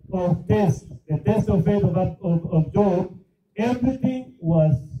time of test, the test of faith of Job, everything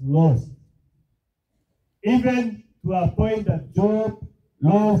was lost. Even to a point that Job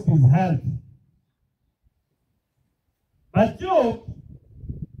lost his health. But Job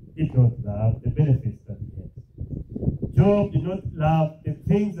did not love the benefits that he had. Job did not love the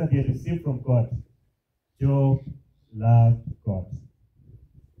things that he had received from God. Job loved God.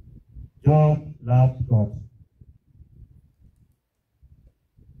 Job loved God.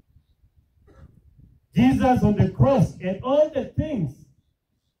 Jesus on the cross had all the things.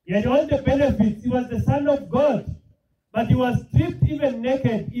 He had all the benefits. He was the Son of God. But he was stripped even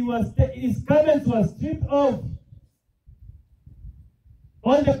naked. His garments were stripped off.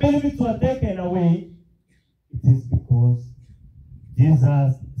 All the benefits were taken away. It is because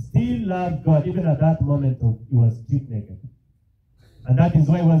Jesus still loved God even at that moment he was stripped naked. And that is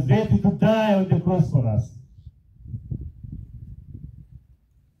why he was ready to die on the cross for us.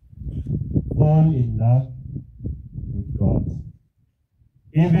 Fall in love with God.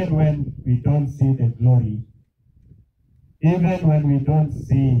 Even when we don't see the glory, even when we don't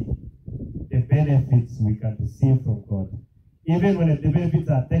see the benefits we can receive from God, even when the benefits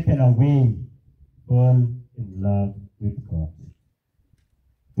are taken away, fall in love with God.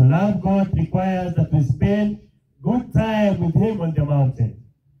 To love God requires that we spend good time with Him on the mountain.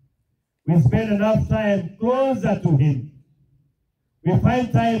 We spend enough time closer to Him. We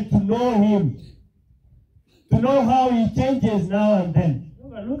find time to know Him, to know how He changes now and then.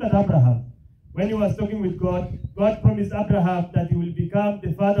 Look at Abraham. When he was talking with God, God promised Abraham that he will become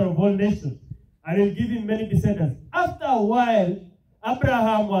the father of all nations and will give him many descendants. After a while,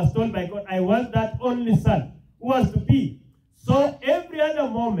 Abraham was told by God, I want that only son who was to be. So every other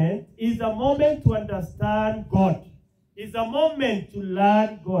moment is a moment to understand God. It's a moment to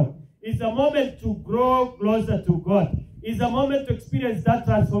learn God. It's a moment to grow closer to God. It's a moment to experience that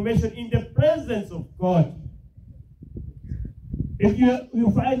transformation in the presence of God. If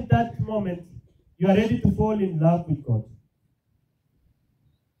you find that moment, you are ready to fall in love with God.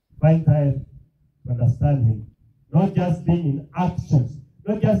 Find time to understand Him. Not just being in actions.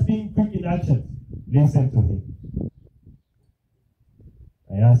 Not just being quick in actions. Listen to Him.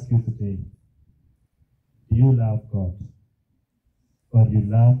 I ask you today, do you love God? Or you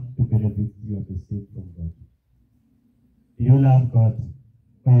love the benefits you have received from God? Do you love God?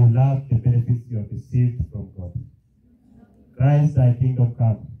 for you love the benefits you have received from God. Christ, thy kingdom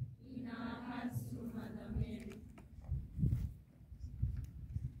come. In our hearts through Mother Mary.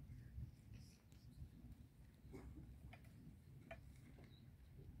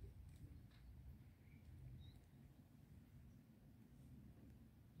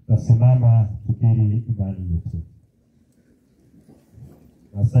 Tasimama tukiri imani yetu.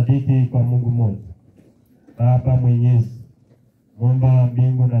 Nasadiki kwa Mungu mmoja, Baba mwenyezi, muumba wa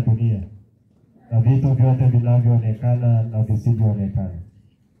mbingu na dunia, na vitu vyote vinavyoonekana na visivyoonekana.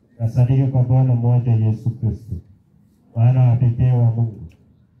 Nasadiki kwa Bwana mmoja Yesu Kristo, mwana wa pekee wa Mungu,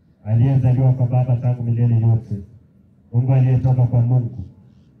 aliyezaliwa kwa Baba tangu milele yote, Mungu aliyetoka kwa Mungu,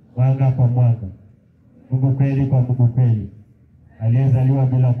 mwanga kwa mwanga, Mungu kweli kwa Mungu kweli, aliyezaliwa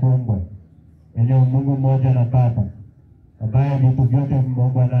bila kuumbwa, mwenye Mungu mmoja na Baba, ambaye vitu vyote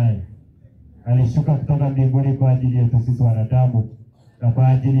vimeumbwa naye. Alishuka kutoka mbinguni kwa ajili yetu sisi wanadamu na kwa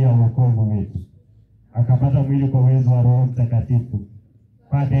ajili ya wokovu wetu. Akapata mwili kwa uwezo wa Roho Mtakatifu.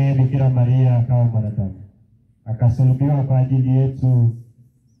 Kwake yeye Bikira Maria akawa mwanadamu. Akasulubiwa kwa ajili yetu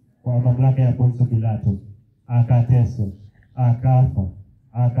kwa mamlaka ya Poncio Pilato. Akateswa, akafa,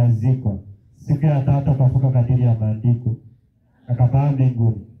 akazikwa. Siku ya tatu akafufuka kadiri ya maandiko. Akapaa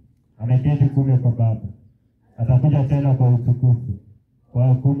mbinguni. Ameketi kuume kwa Baba. Atakuja tena kwa utukufu, kwa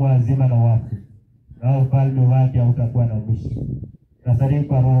hukumu wazima na wafu, na ufalme wake hautakuwa na mwisho. Nasadiki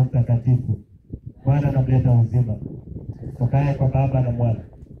kwa Roho Mtakatifu, Bwana anamleta uzima, tokaye kwa Baba na Mwana,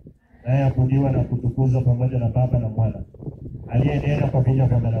 naye abudiwa na kutukuzwa pamoja na Baba na Mwana, aliyenena kwa vinywa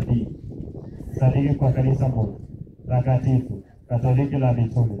vya manabii. Sadiki kwa kanisa moja takatifu Katoliki la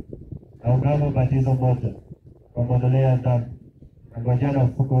mitume, na ungamo ubatizo mmoja kwa maondoleo ya dhambi, na ngojea na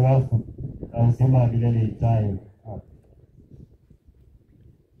ufufuko wa wafu na uzima wa milele ijayo.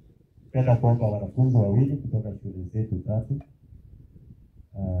 Penda kuomba wanafunzi wawili kutoka shule zetu tatu,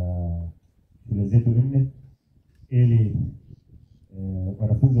 shule zetu 4, ili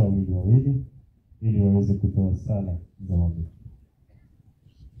wanafunzi wawili ili waweze kutoa sala za maombi.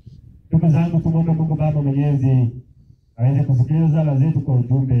 Ndugu zangu, tumwombe Mungu Baba Mwenyezi aweze kusikiliza sala zetu kwa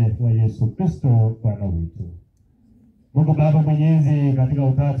ujumbe wa Yesu Kristo Bwana wetu. Mungu Baba Mwenyezi, katika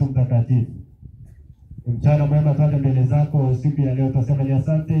Utatu Mtakatifu, mchana mwema twende mbele zako siku ya leo. Tunasema ni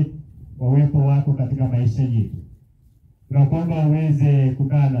asante kwa uwepo wako katika maisha yetu. Tunakuomba uweze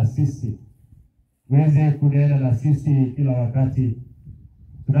kukaa na sisi, uweze kunena na sisi kila wakati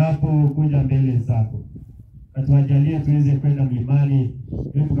tunapokuja mbele zako. Atujalie tuweze kwenda mlimani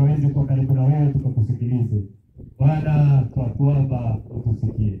ili tukaweze kuwa karibu na wewe, tukakusikilize. Bwana, twakuomba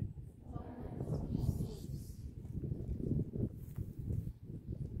utusikie.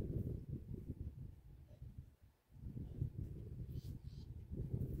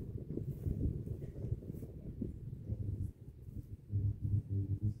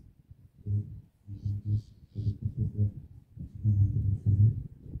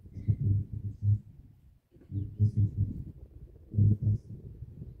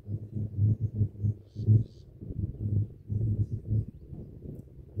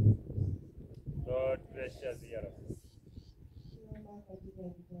 Lord, precious hear us.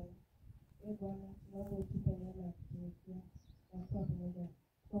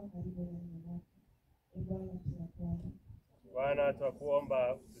 Bwana, twakuomba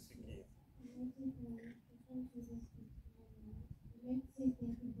utusikie.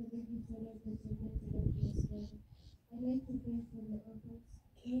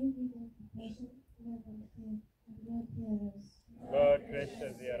 Lord,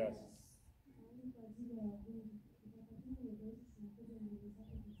 precious hear us.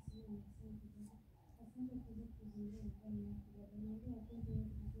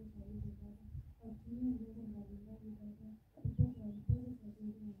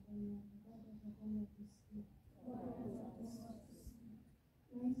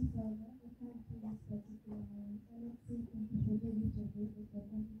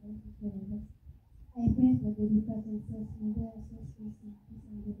 I pray for the departed souls in their associations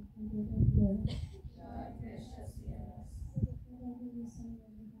and the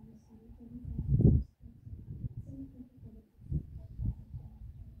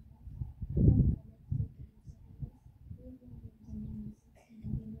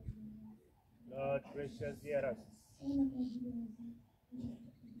Lord, precious hear us. Lord, precious hear us.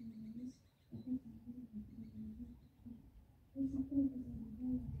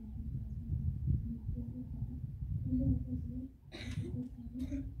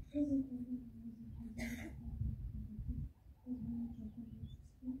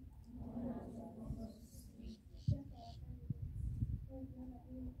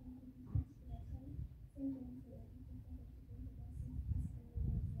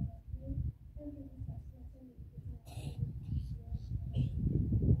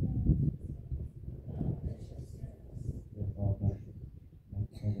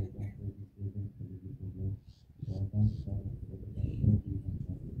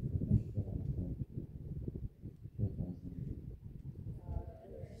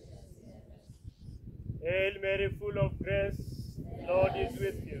 Mary, full of grace, the Lord is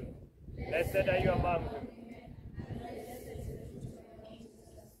with you. Blessed are you among women.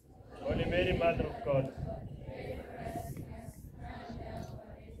 Holy Mary, Mother of God.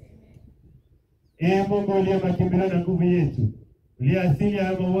 Ee Mungu uliye makimbilio na nguvu yetu, uliye asili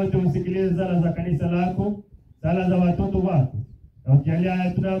ya wema wote, usikilize sala za kanisa lako, sala za watoto wako, na ukijalia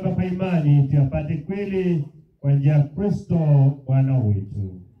haya tunaomba kwa imani, tuyapate kweli kwa njia ya Kristo Bwana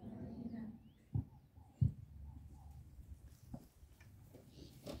wetu.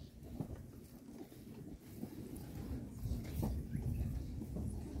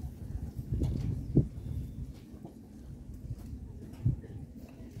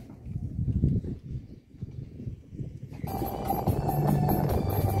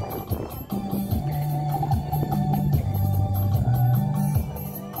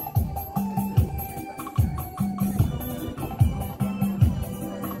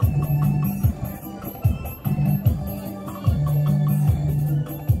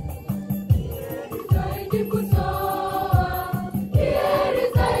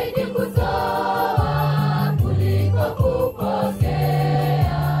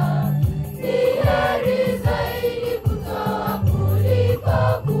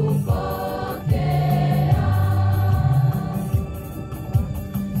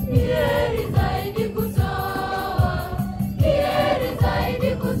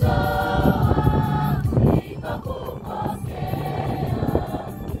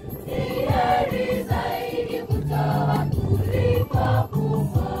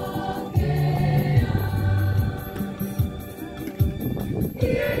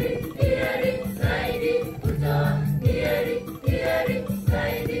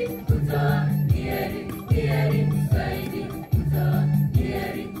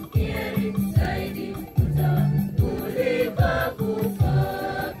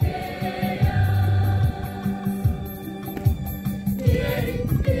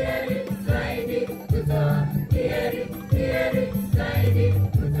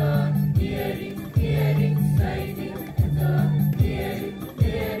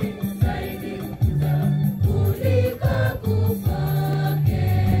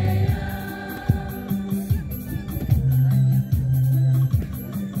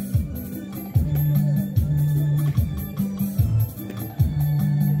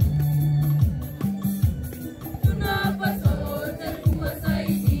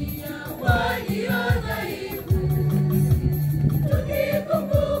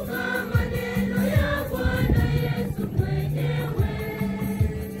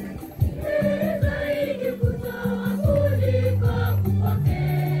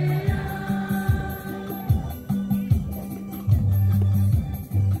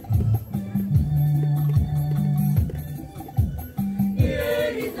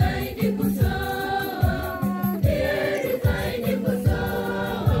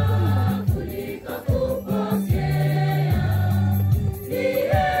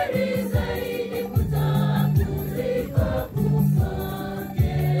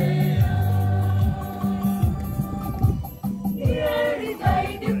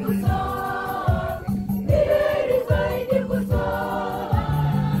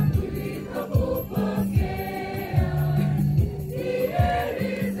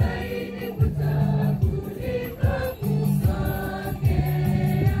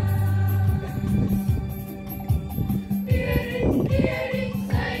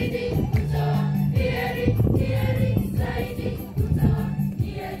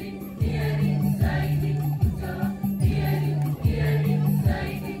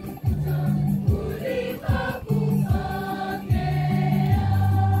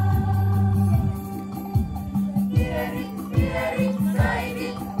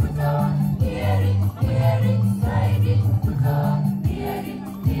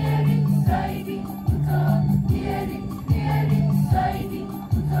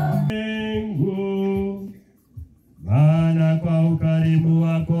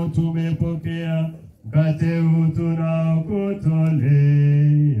 tumepokea mkate huu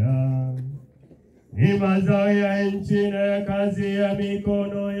tunaokutolea. Ni mazao ya nchi na kazi ya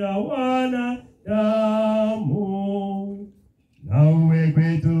mikono ya wanadamu, na uwe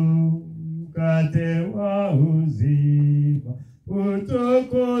kwetu mkate wa uzima.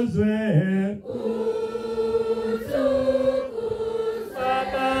 Utukuzwe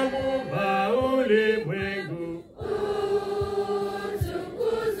Baba Muumba ulimwengu,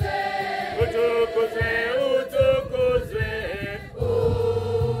 utukuzwe, utukuzwe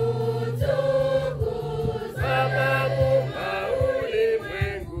Baba Muumba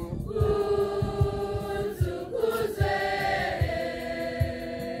ulimwengu, utukuzwe.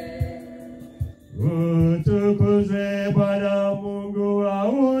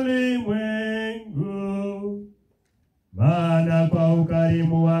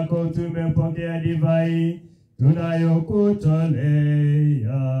 damu wako tumepokea divai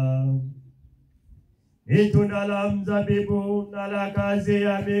tunayokutolea. Ni tunda la mzabibu na la kazi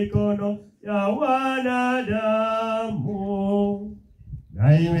ya mikono ya wanadamu,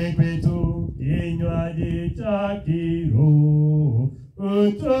 na iwe kwetu kinywaji cha kiroho.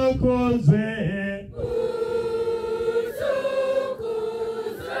 Utukuzwe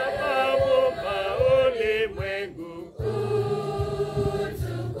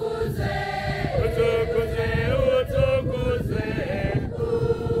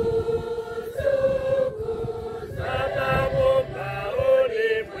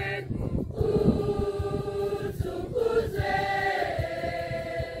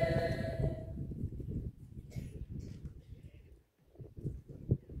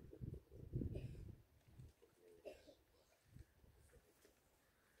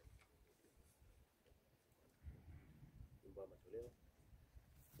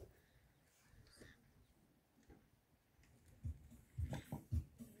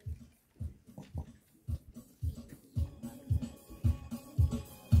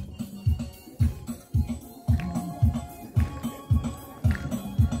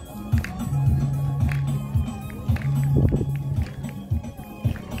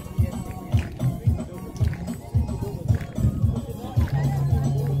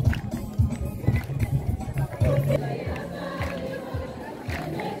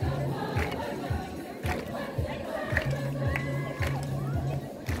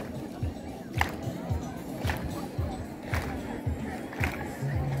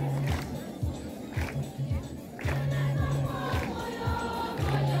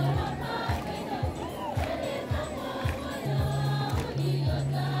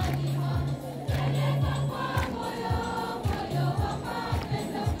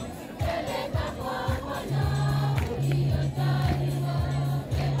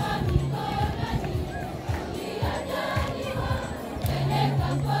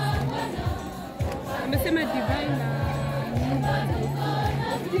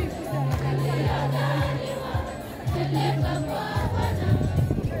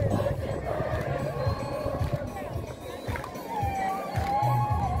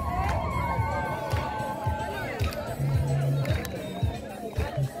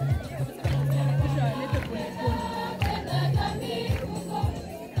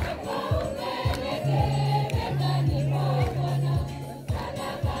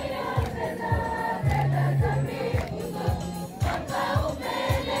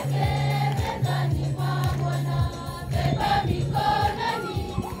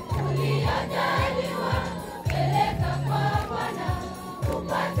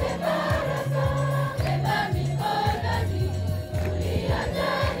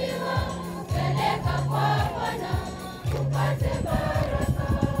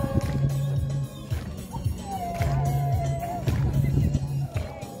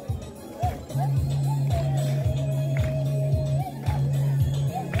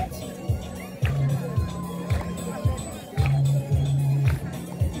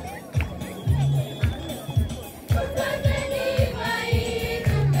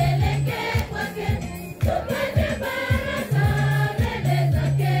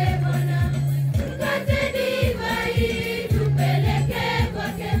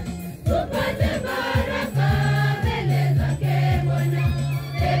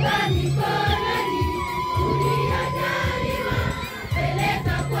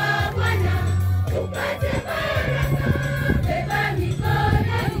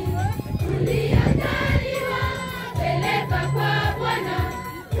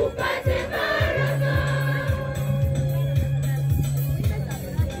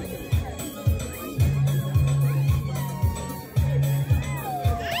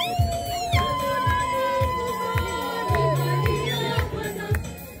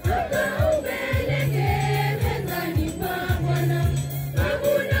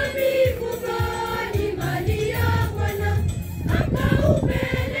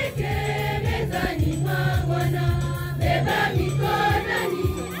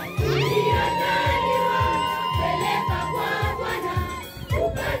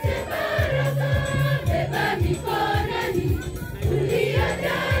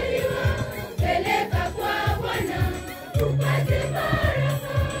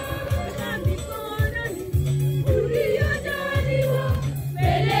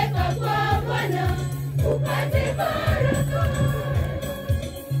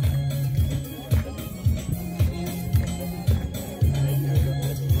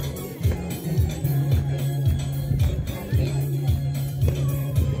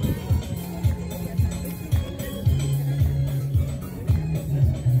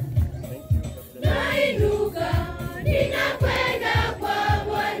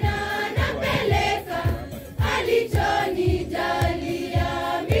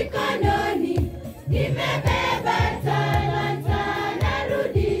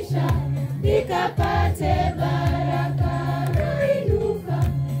nikapate baraka. Nainuka,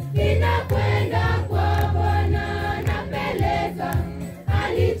 ninakwenda kwa Bwana, napeleka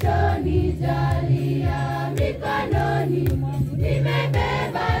alichonijalia mikononi.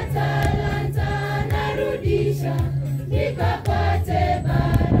 Nimebeba talanta, narudisha nikapate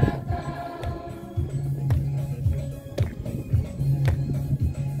baraka.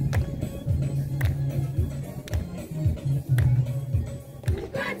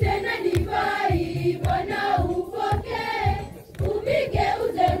 Mkate na divai Bwana upokee,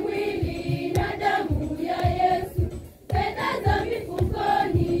 uvigeuze mwili na damu ya Yesu. Fedha za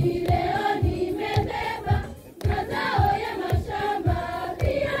mifukoni leo nimebeba, mazao ya mashamba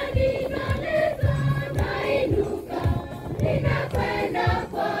pia ninaleta. Nainuka, ninakwenda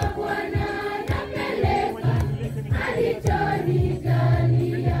kwa Bwana, napeleka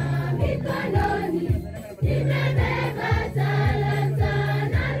alichonijalia mikononi. Nimebeba talanta,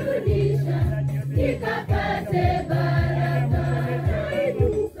 narudisha nikapate baraka.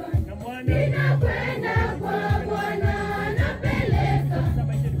 Nainuka, ninakwenda kwa Bwana, napeleka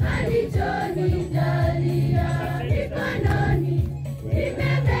alichonijalia mikononi.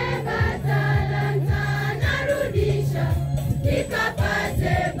 Nimebeba talanta, narudisha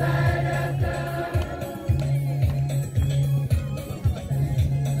nikapate baraka.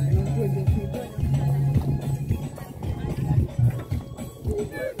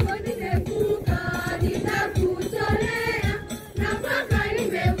 Nimevuka, ninakutolea, nafaka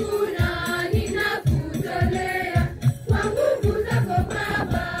nimevuna, ninakutolea. Kwa nguvu zako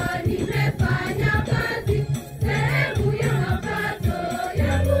Baba, nimefanya kazi, sehemu ya mapato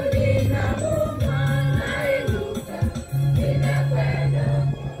yangu ninakupa. Nainuka, ninakwenda.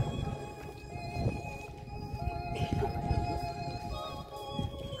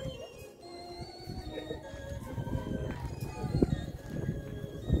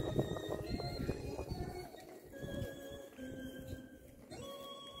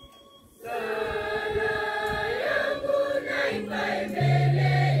 Sala yangu naipa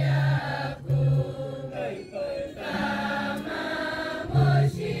mbele yako, kama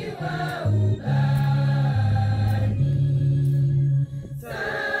moshi wa ubani.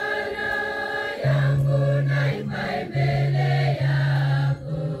 Sala yangu naipa mbele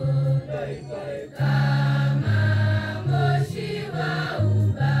yako, kama moshi wa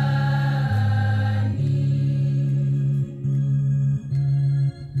ubani.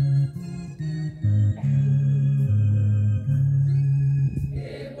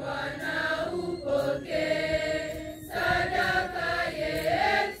 Bwana upokee sadaka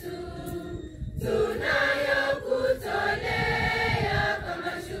yetu tunayokutolea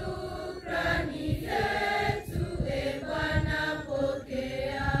kama shukrani zetu. Bwana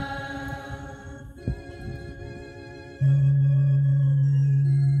pokea.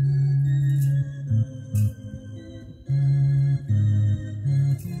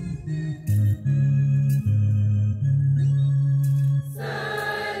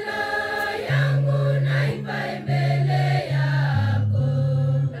 Sala yangu naipa mbele yako,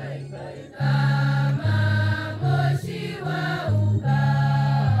 kama moshi wa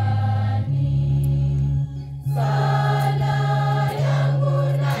ubani. Sala yangu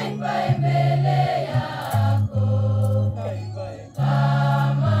naipa mbele yako,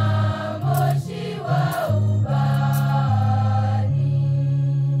 kama moshi wa ubani.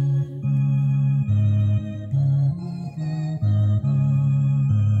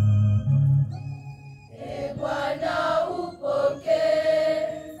 Bwana upokee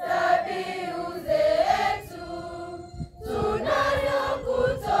dhabihu zetu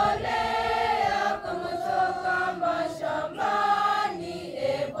tunayokutolea kama toka mashambani.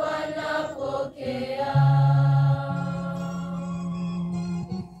 Bwana pokea.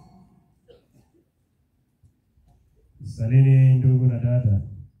 Salini ndugu na dada,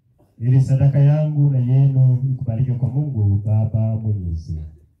 ili sadaka yangu na yenu ikubalike kwa Mungu Baba Mwenyezi.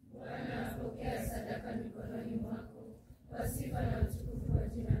 Bwana pokea sadaka mikononi mwako, kwa sifa na utukufu wa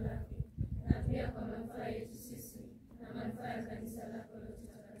jina lake, na pia kwa manufaa yetu sisi na manufaa ya kanisa lako lote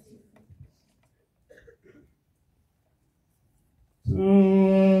takatifu.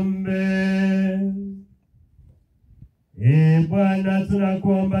 Tuombe. Bwana,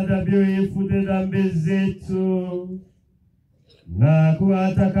 tunakuomba dhabihu ifute dhambi zetu na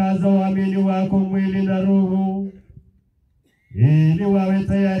kuwatakaza waamini wako mwili na roho, ili wawe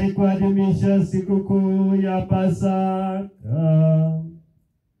tayari kuadhimisha sikukuu ya Pasaka.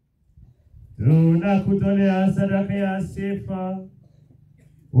 Tunakutolea sadaka ya sifa,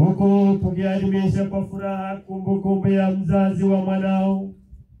 huku tukiadhimisha kwa furaha kumbukumbu ya mzazi wa mwanao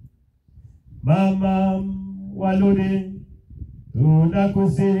Mama wa Lourdes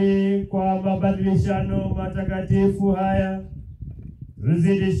Tunakusihi kwa mabadilishano matakatifu haya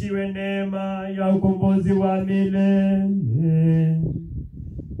tuzidishiwe neema ya ukombozi wa milele.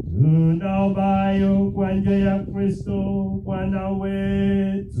 Tunaombayo kwa njia ya Kristo Bwana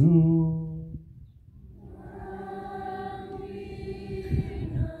wetu.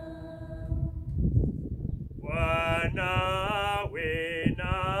 Bwana awe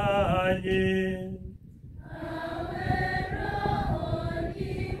nanyi.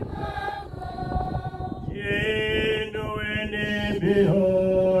 Inueni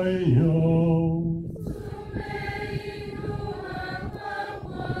mioyo.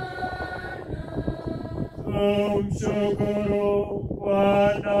 Tumshukuru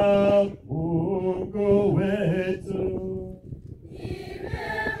Bwana Mungu wetu.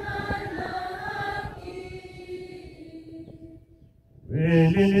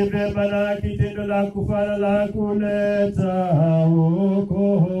 Kweli ni vema na kitendo la kufana la kuleta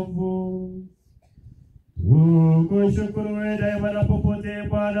wokovu. Tukushukuru wewe daima na popote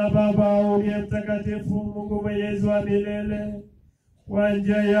Bwana Baba uliye mtakatifu, Mungu mwenyezi wa milele, kwa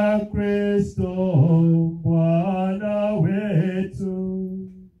njia ya Kristo Bwana wetu.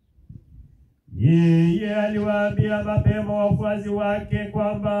 Yeye aliwaambia mapema wafuasi wake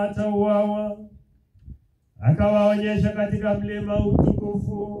kwamba atauawa, akawaonyesha katika mlima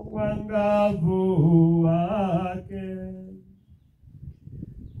utukufu wa ngavu wake,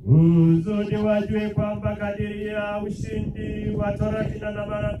 uzuri wajue kwamba kadiri ya ushindi wa Torati na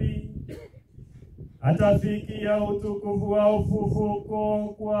manabii atafikia utukufu wa ufufuko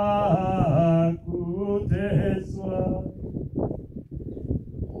kwa kuteswa.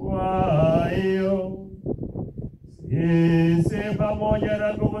 Kwa hiyo sisi pamoja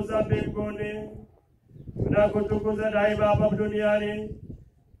na nguvu za mbinguni tunakutukuza daima hapa duniani,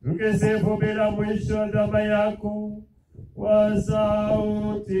 tukisifu bila mwisho dhama yako kwa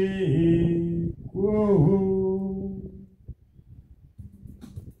sauti kuu.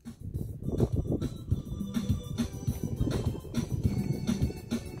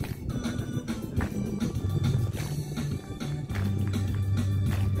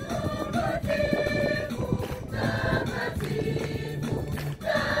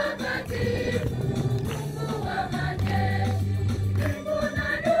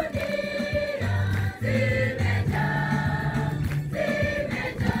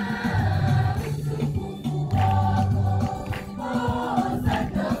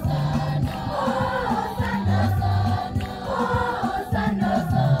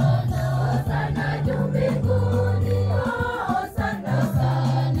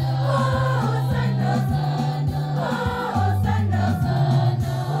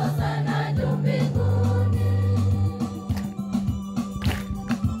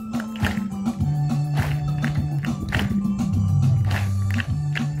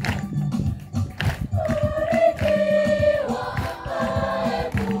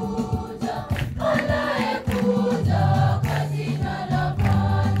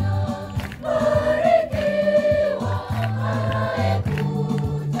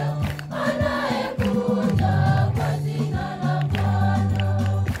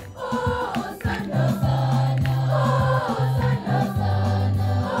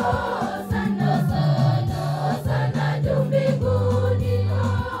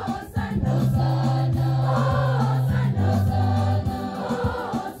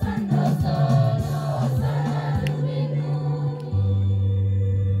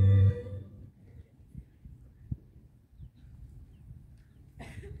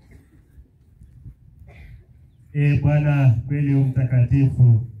 Bwana kweli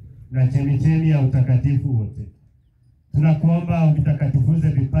mtakatifu na chemichemi ya utakatifu wote, tunakuomba utakatifuze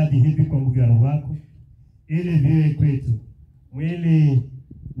vipaji hivi kwa nguvu ya Roho wako, ili viwe kwetu mwili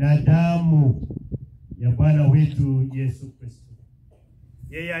na damu ya Bwana wetu Yesu Kristo.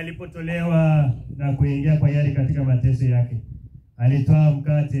 Yeye alipotolewa na kuingia kwa hiari katika mateso yake, alitoa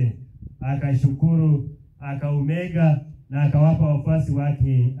mkate, akashukuru, akaumega na akawapa wafuasi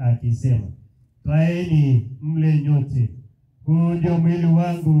wake akisema, twaeni mle nyote, huu ndio mwili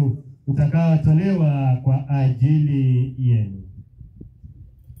wangu utakaotolewa kwa ajili yenu.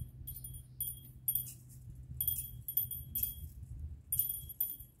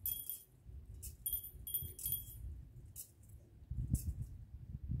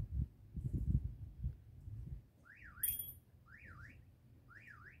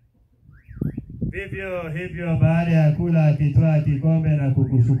 Vivyo hivyo baada ya kula akitwaa kikombe na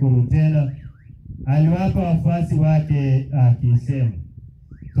kukushukuru tena, aliwapa wafuasi wake akisema,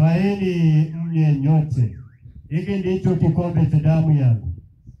 twaeni mnywe nyote, hiki ndicho kikombe cha damu yangu,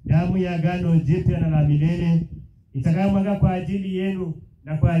 damu ya agano jipya na la milele, itakayomwaga kwa ajili yenu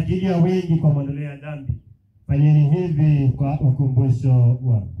na kwa ajili ya wengi kwa maondoleo ya dhambi. Fanyeni hivi kwa ukumbusho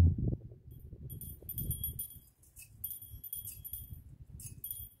wangu.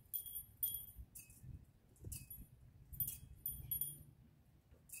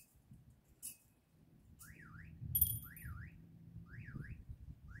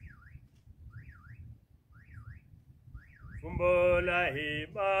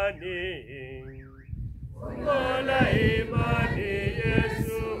 Fumbo la imani,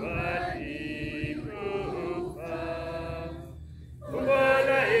 Yesu alikufa. Fumbo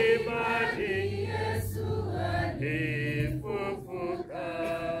la imani, Yesu alifufuka.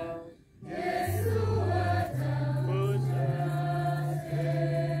 Yesu atakuja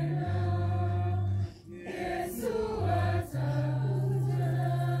tena. Yesu atakuja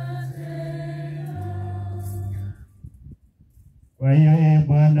tena. Kwa hiyo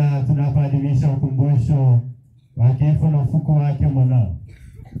Bwana, tunapoadhimisha ukumbusho wa kifo na ufufuko wake mwanao,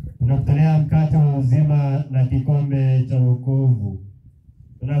 tunakutolea mkate wa uzima na kikombe cha wokovu.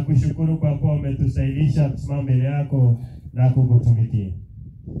 Tunakushukuru kwa kuwa umetusaidia kusimama mbele yako na kukutumikia.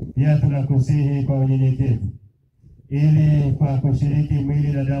 Pia tunakusihi kwa unyenyekevu, ili kwa kushiriki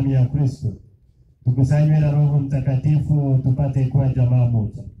mwili na damu ya Kristo tukusanywe na Roho Mtakatifu tupate kuwa jamaa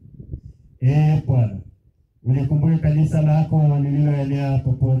moja. Bwana, ulikumbuke kanisa lako lililoenea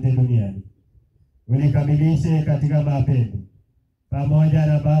popote duniani. Ulikamilishe katika mapendo, pamoja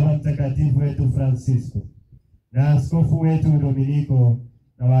na Baba Mtakatifu wetu Francisco na askofu wetu Dominiko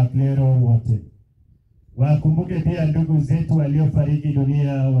na waklero wote. Wakumbuke pia ndugu zetu waliofariki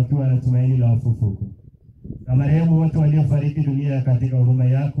dunia wakiwa na tumaini la ufufuko, na marehemu wote waliofariki dunia katika huruma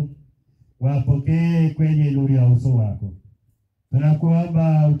yako. Wapokee kwenye nuru ya uso wako.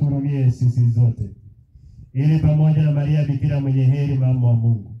 Tunakuomba uturumie sisi zote, ili pamoja na Maria Bikira mwenye heri, mama wa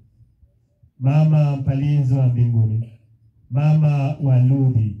Mungu, mama mpalizi wa mbinguni, mama wa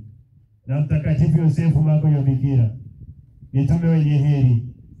Lourdes, na Mtakatifu Yosefu mama ya Bikira, mitume wenye heri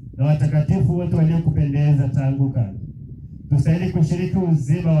na watakatifu wote waliokupendeza tangu kale, tusaidie kushiriki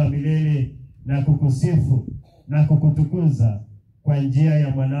uzima wa milele na kukusifu na kukutukuza kwa njia ya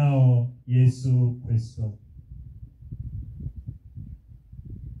mwanao Yesu Kristo.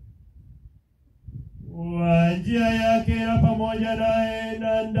 Kwa njia yake na pamoja naye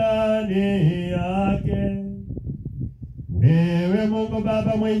na ndani yake, wewe Mungu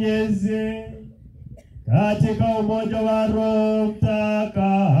Baba Mwenyezi, katika umoja wa Roho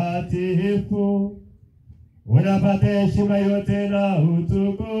Mtakatifu, unapata heshima yote na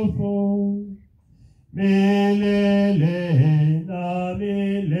utukufu milele na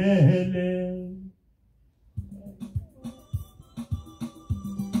milele.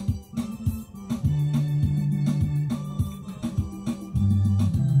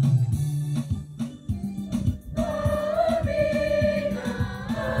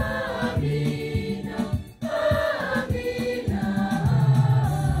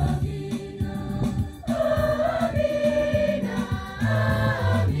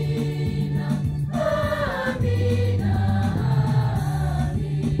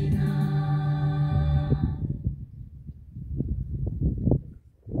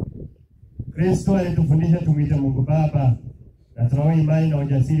 Kristo alitufundisha tumwite Mungu Baba, na tunawe imani na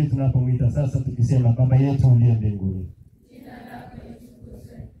ujasiri tunapomwita sasa tukisema: Baba yetu uliye mbinguni, Jina lako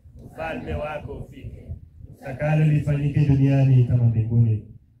litukuzwe, ufalme wako ufike, utakalo lifanyike duniani kama mbinguni.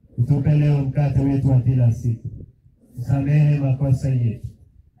 Utupe leo mkate wetu wa kila siku. Usamehe makosa yetu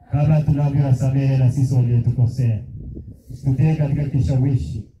kama tunavyowasamehe na sisi waliotukosea. Usitutie katika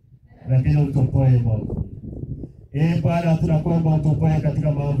kishawishi, lakini utuopoe maovu. Bwana, tunakuomba utuopoe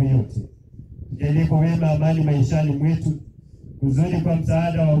katika maovu yote. Tujalie kwa wema amani maishani mwetu, uzuri kwa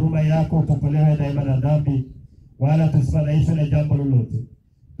msaada wa huruma yako utopolewe daima na dhambi, wala tusifadhaishwe na jambo lolote,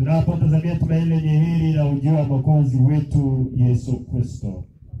 tunapotazamia tumaini lenye heri na ujio wa Mwokozi wetu Yesu Kristo.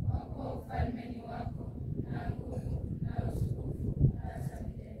 ufalme ni wako, na nguvu na utukufu hata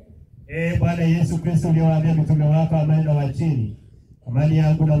milele. Bwana Yesu Kristo, uliwaambia mitume wako, amani na wachini, amani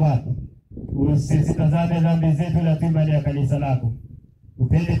yangu na wako. Usisitazame dhambi zetu na imani ya kanisa lako.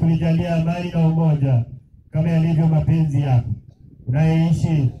 Upende kulijalia amani na umoja kama yalivyo mapenzi yako,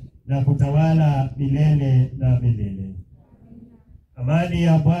 unayeishi na kutawala milele na milele. Amani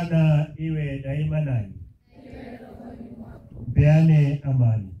ya Bwana iwe daima nanyi. Mpeane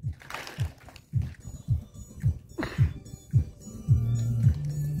amani.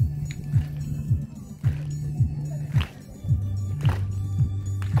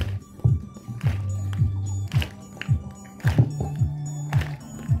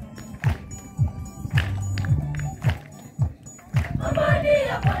 Amani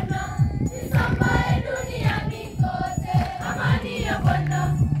ya Bwana isambae duniani kote.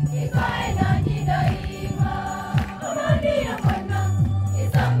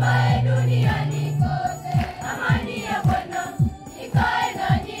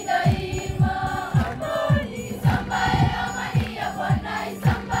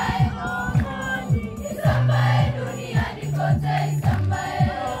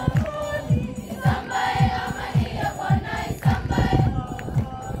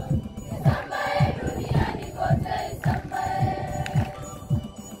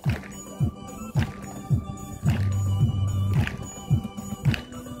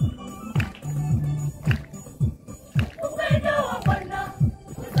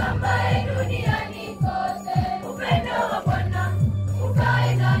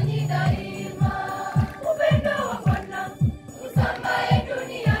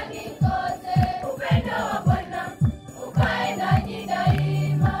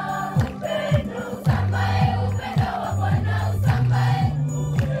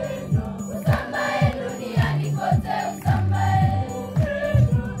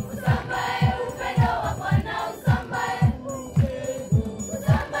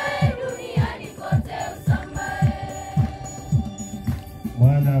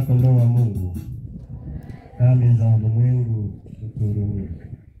 Mwana kondoo wa Mungu, dhambi za ulimwengu utuhurumie.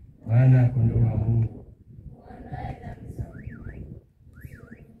 Mwana kondoo wa Mungu, uondoe dhambi za ulimwengu.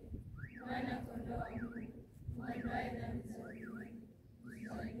 Mwana kondoo wa Mungu, uondoe dhambi za ulimwengu.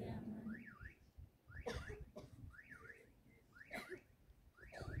 Tujalie amani.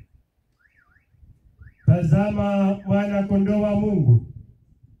 Tazama mwana kondoo wa Mungu,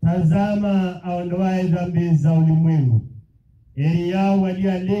 tazama aondoaye dhambi za ulimwengu. Heri yao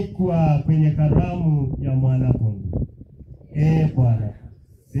walioalikwa kwenye karamu ya mwana kondoo. Bwana,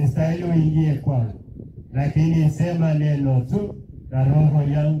 sistahili uingie kwangu, lakini sema neno tu na roho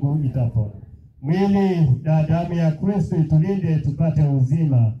yangu itapona. Mwili na damu ya Kristo itulinde tupate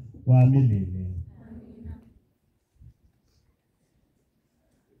uzima wa milele.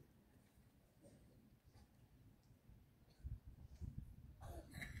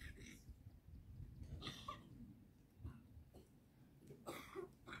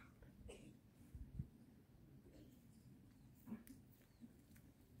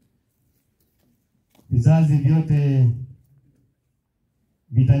 Vizazi vyote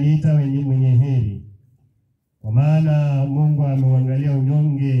vitaniita mwenye heri, kwa maana Mungu ameuangalia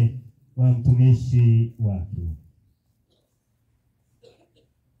unyonge wa mtumishi wake.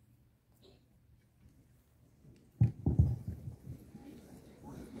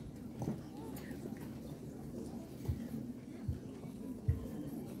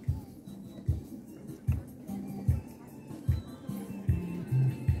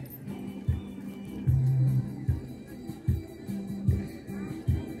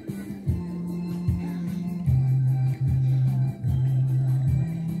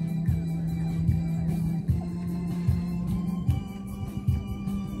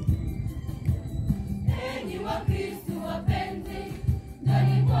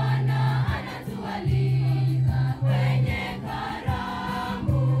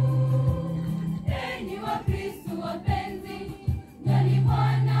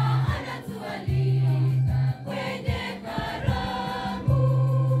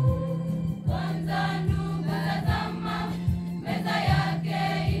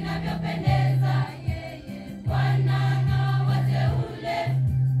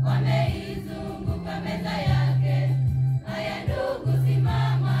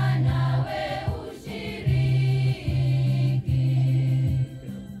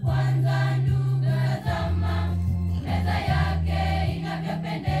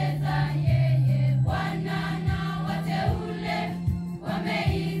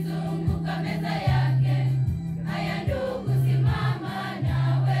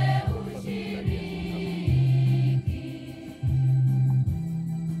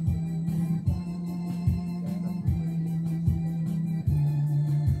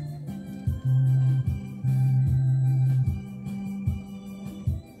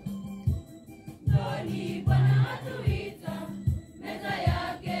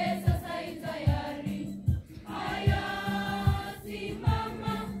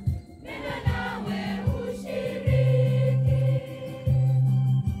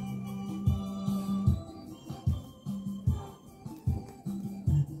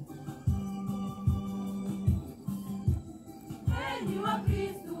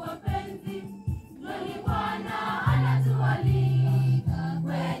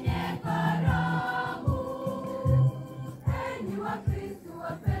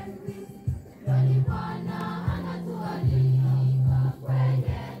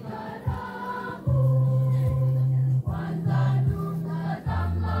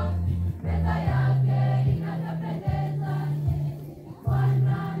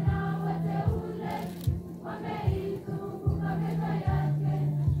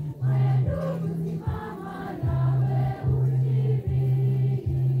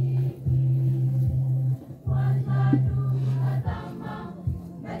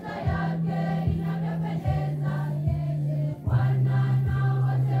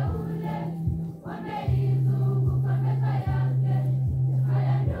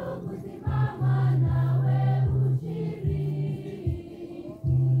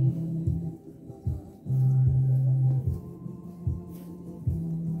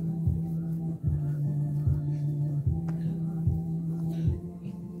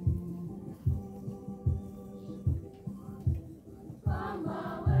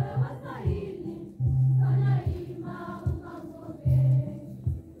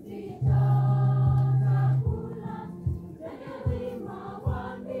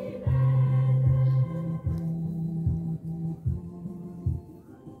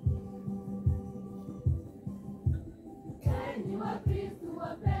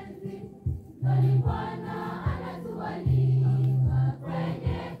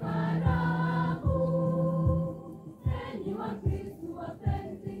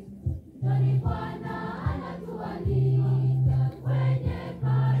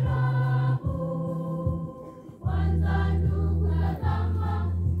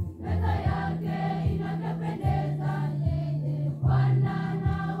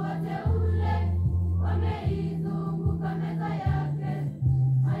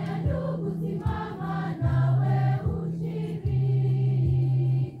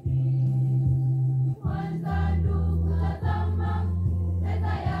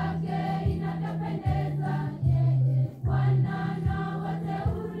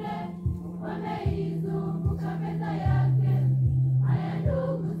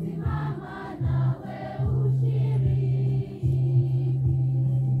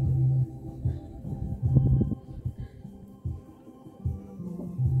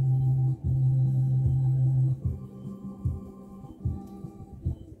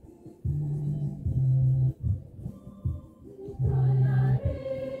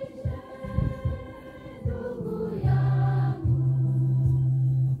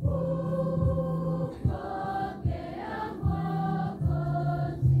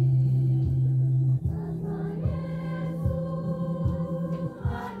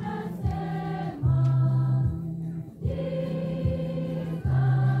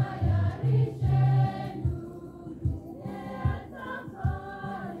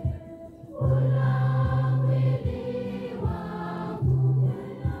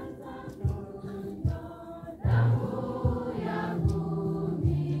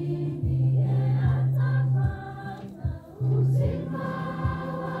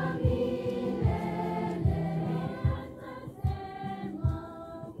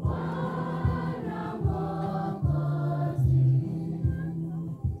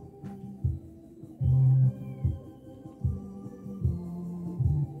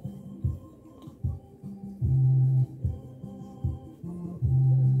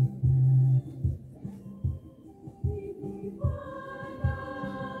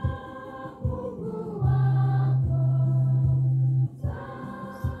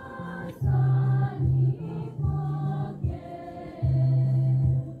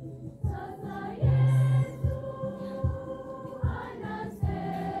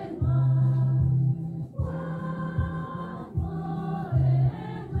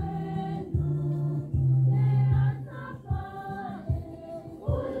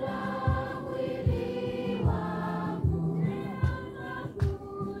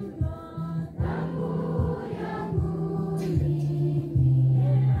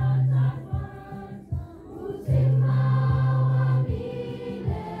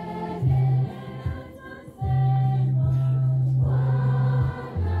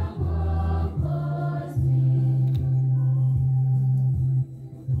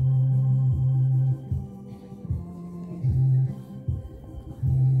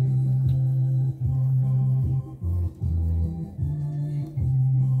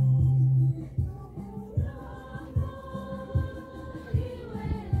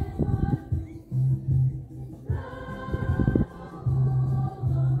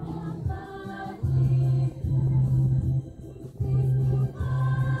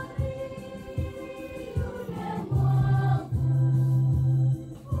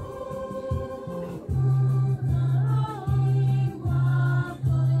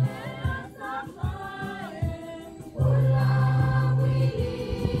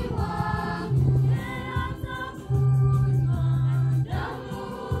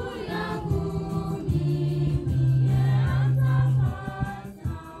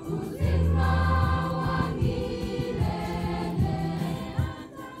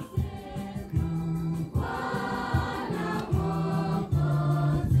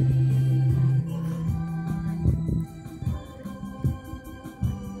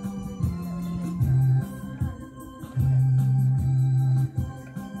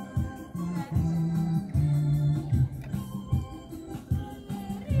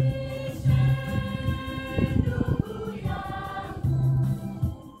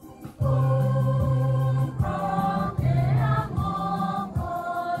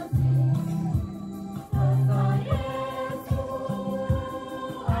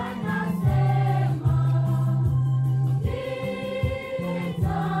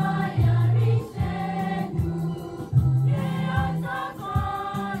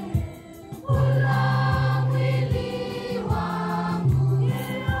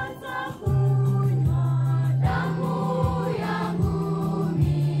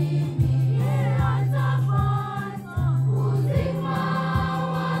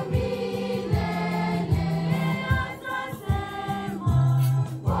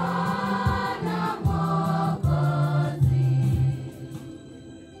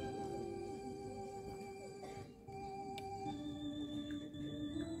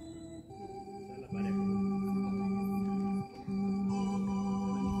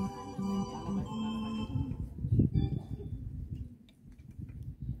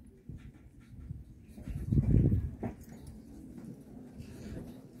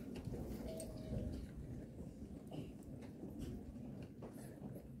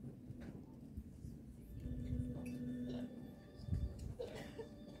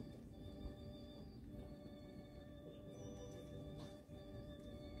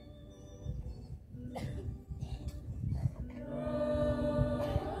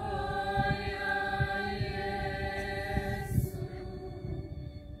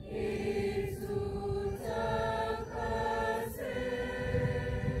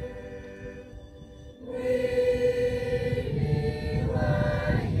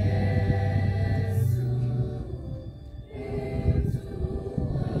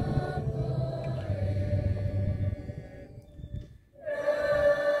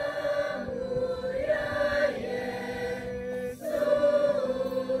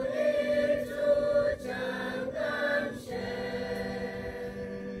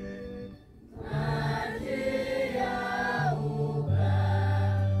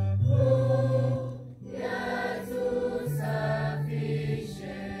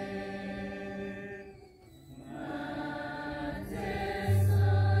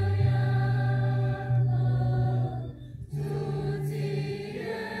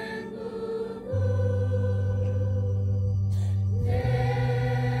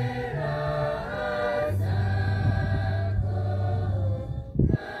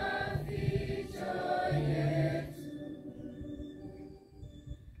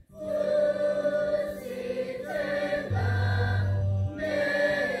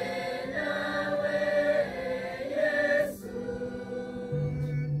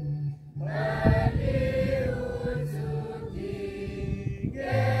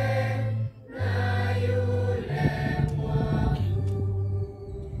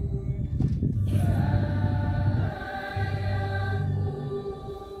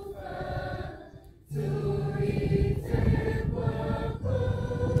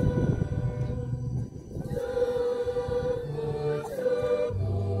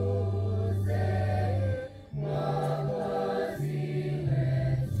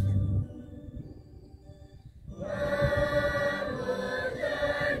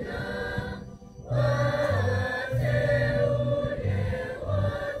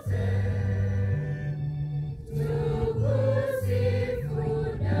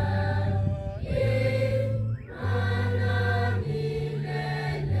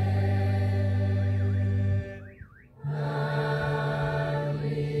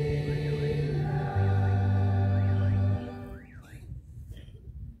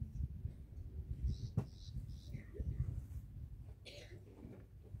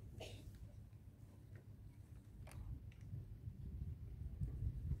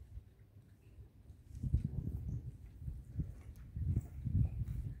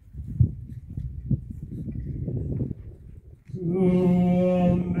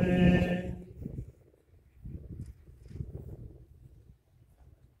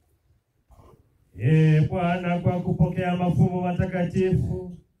 Bwana, kwa kupokea mafumbo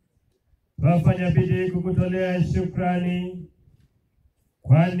matakatifu twafanya bidii kukutolea shukrani,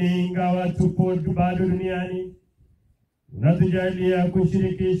 kwani ingawa tupo bado duniani unatujalia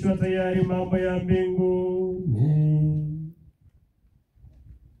kushirikishwa tayari mambo ya mbinguni.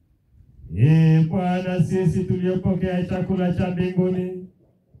 Bwana, sisi tuliopokea chakula cha mbinguni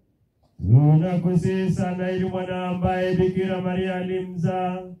tunakusihi sana, ili mwana ambaye Bikira Maria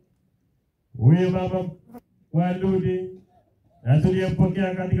alimzaa, huyu mama wa Lourdes, na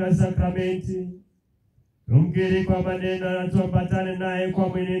tuliyempokea katika sakramenti, tumkiri kwa maneno na tuambatane naye kwa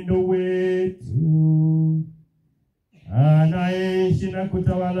mwenendo wetu, anayeishi na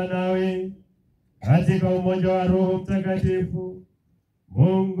kutawala nawe katika umoja wa Roho Mtakatifu,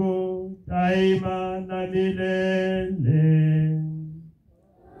 Mungu daima na milele.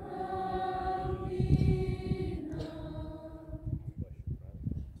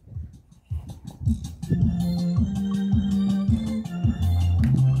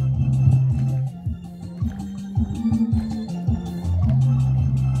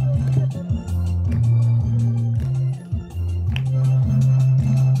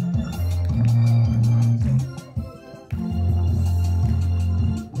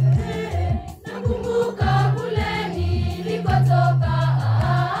 Nakumbuka kule nilikotoka,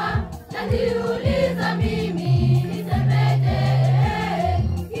 najiuliza mimi nisemeje,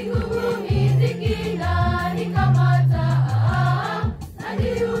 kigugumizi kina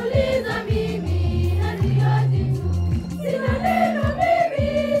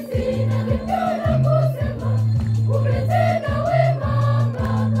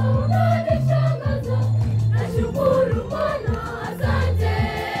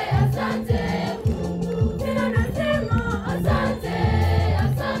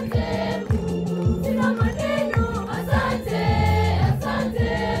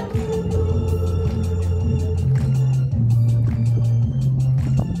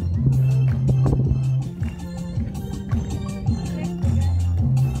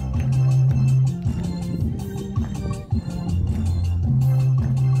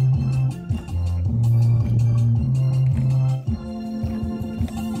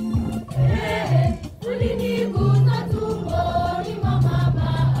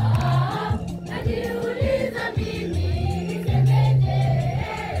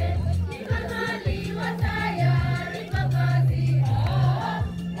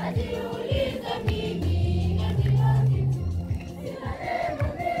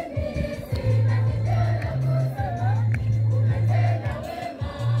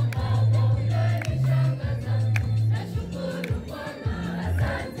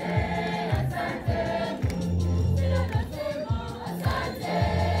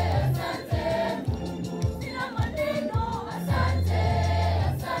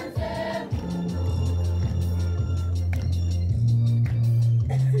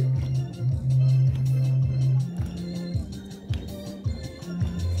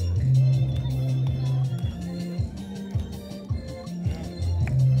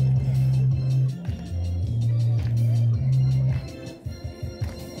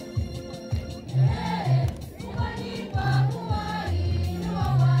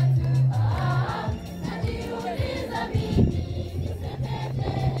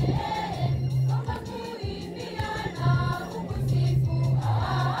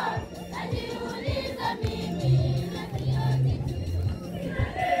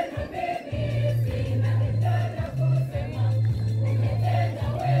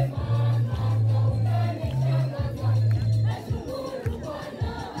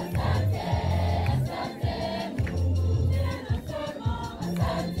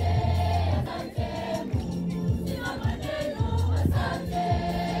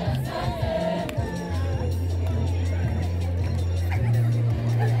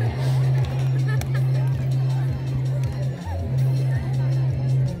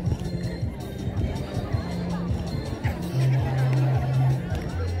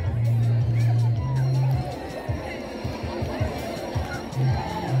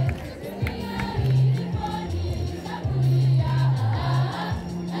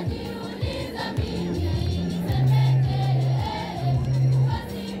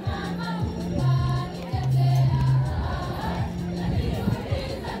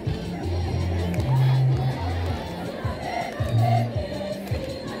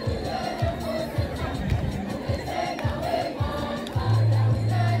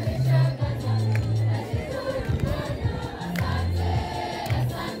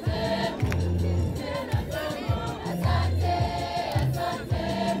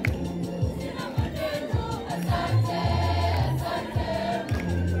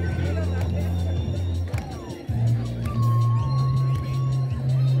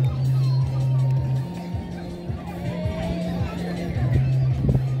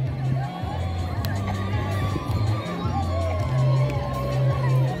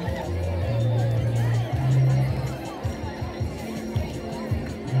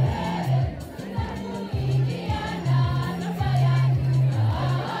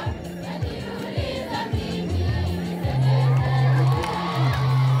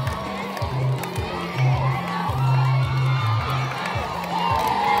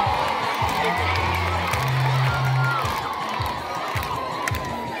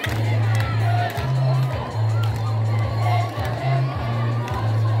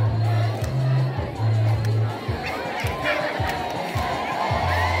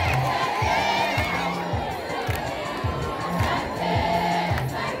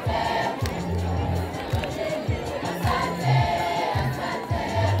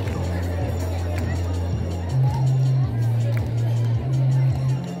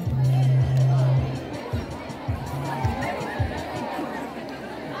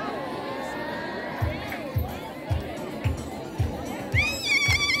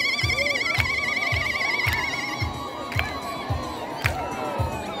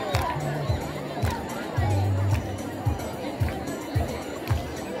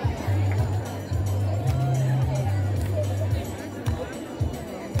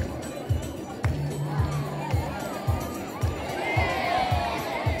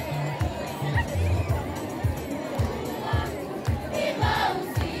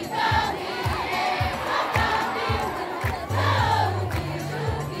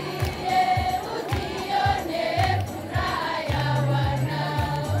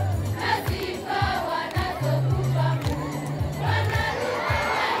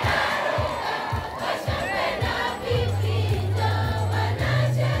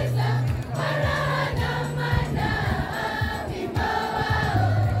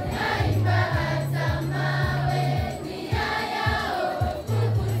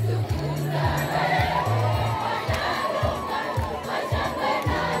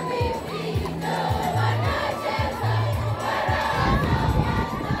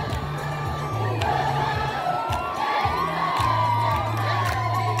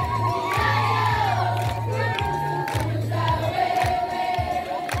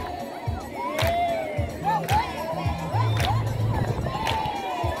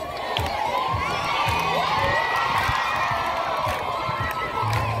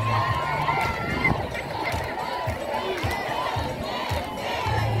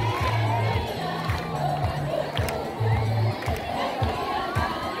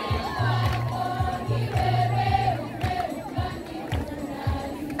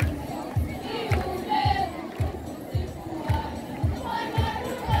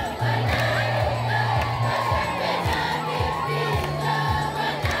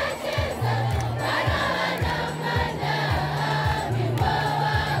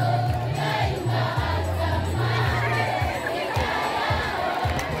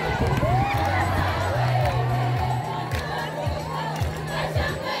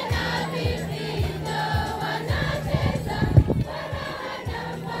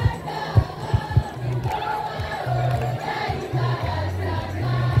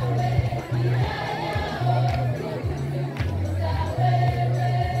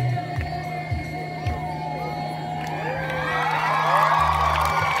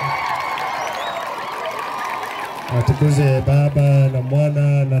Atukuzwe Baba na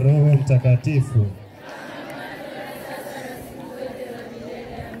Mwana na Roho Mtakatifu.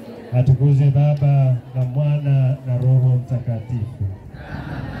 Atukuzwe Baba na Mwana na Roho Mtakatifu.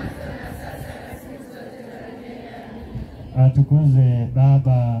 Atukuzwe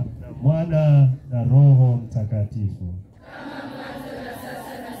Baba na Mwana na Roho Mtakatifu.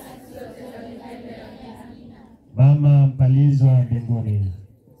 Mama mpalizwa mbinguni,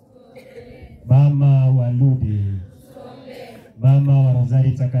 Mama wa Lourdes, Mama wa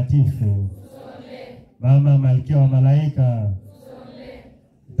Rozari Takatifu, Mama Malkia wa Malaika,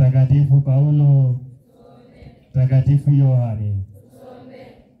 Mtakatifu Paulo, Mtakatifu Yohane,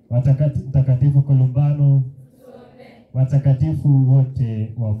 Mtakatifu Kolumbano, watakatifu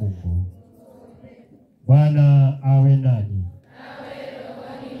wote wa Mungu. Bwana awe nanyi,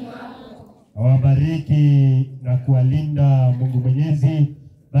 awabariki na kuwalinda Mungu Mwenyezi,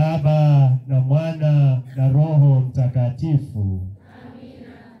 Baba na Mwana na Roho Mtakatifu. Amina.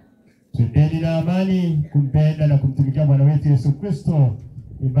 Twendeni na amani kumpenda na kumtumikia Bwana wetu Yesu Kristo.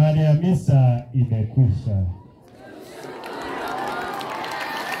 Ibada ya misa imekwisha.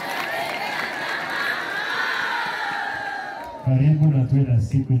 Karibu na tuwe na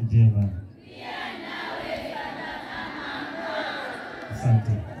siku njema.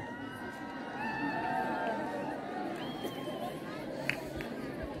 Asante.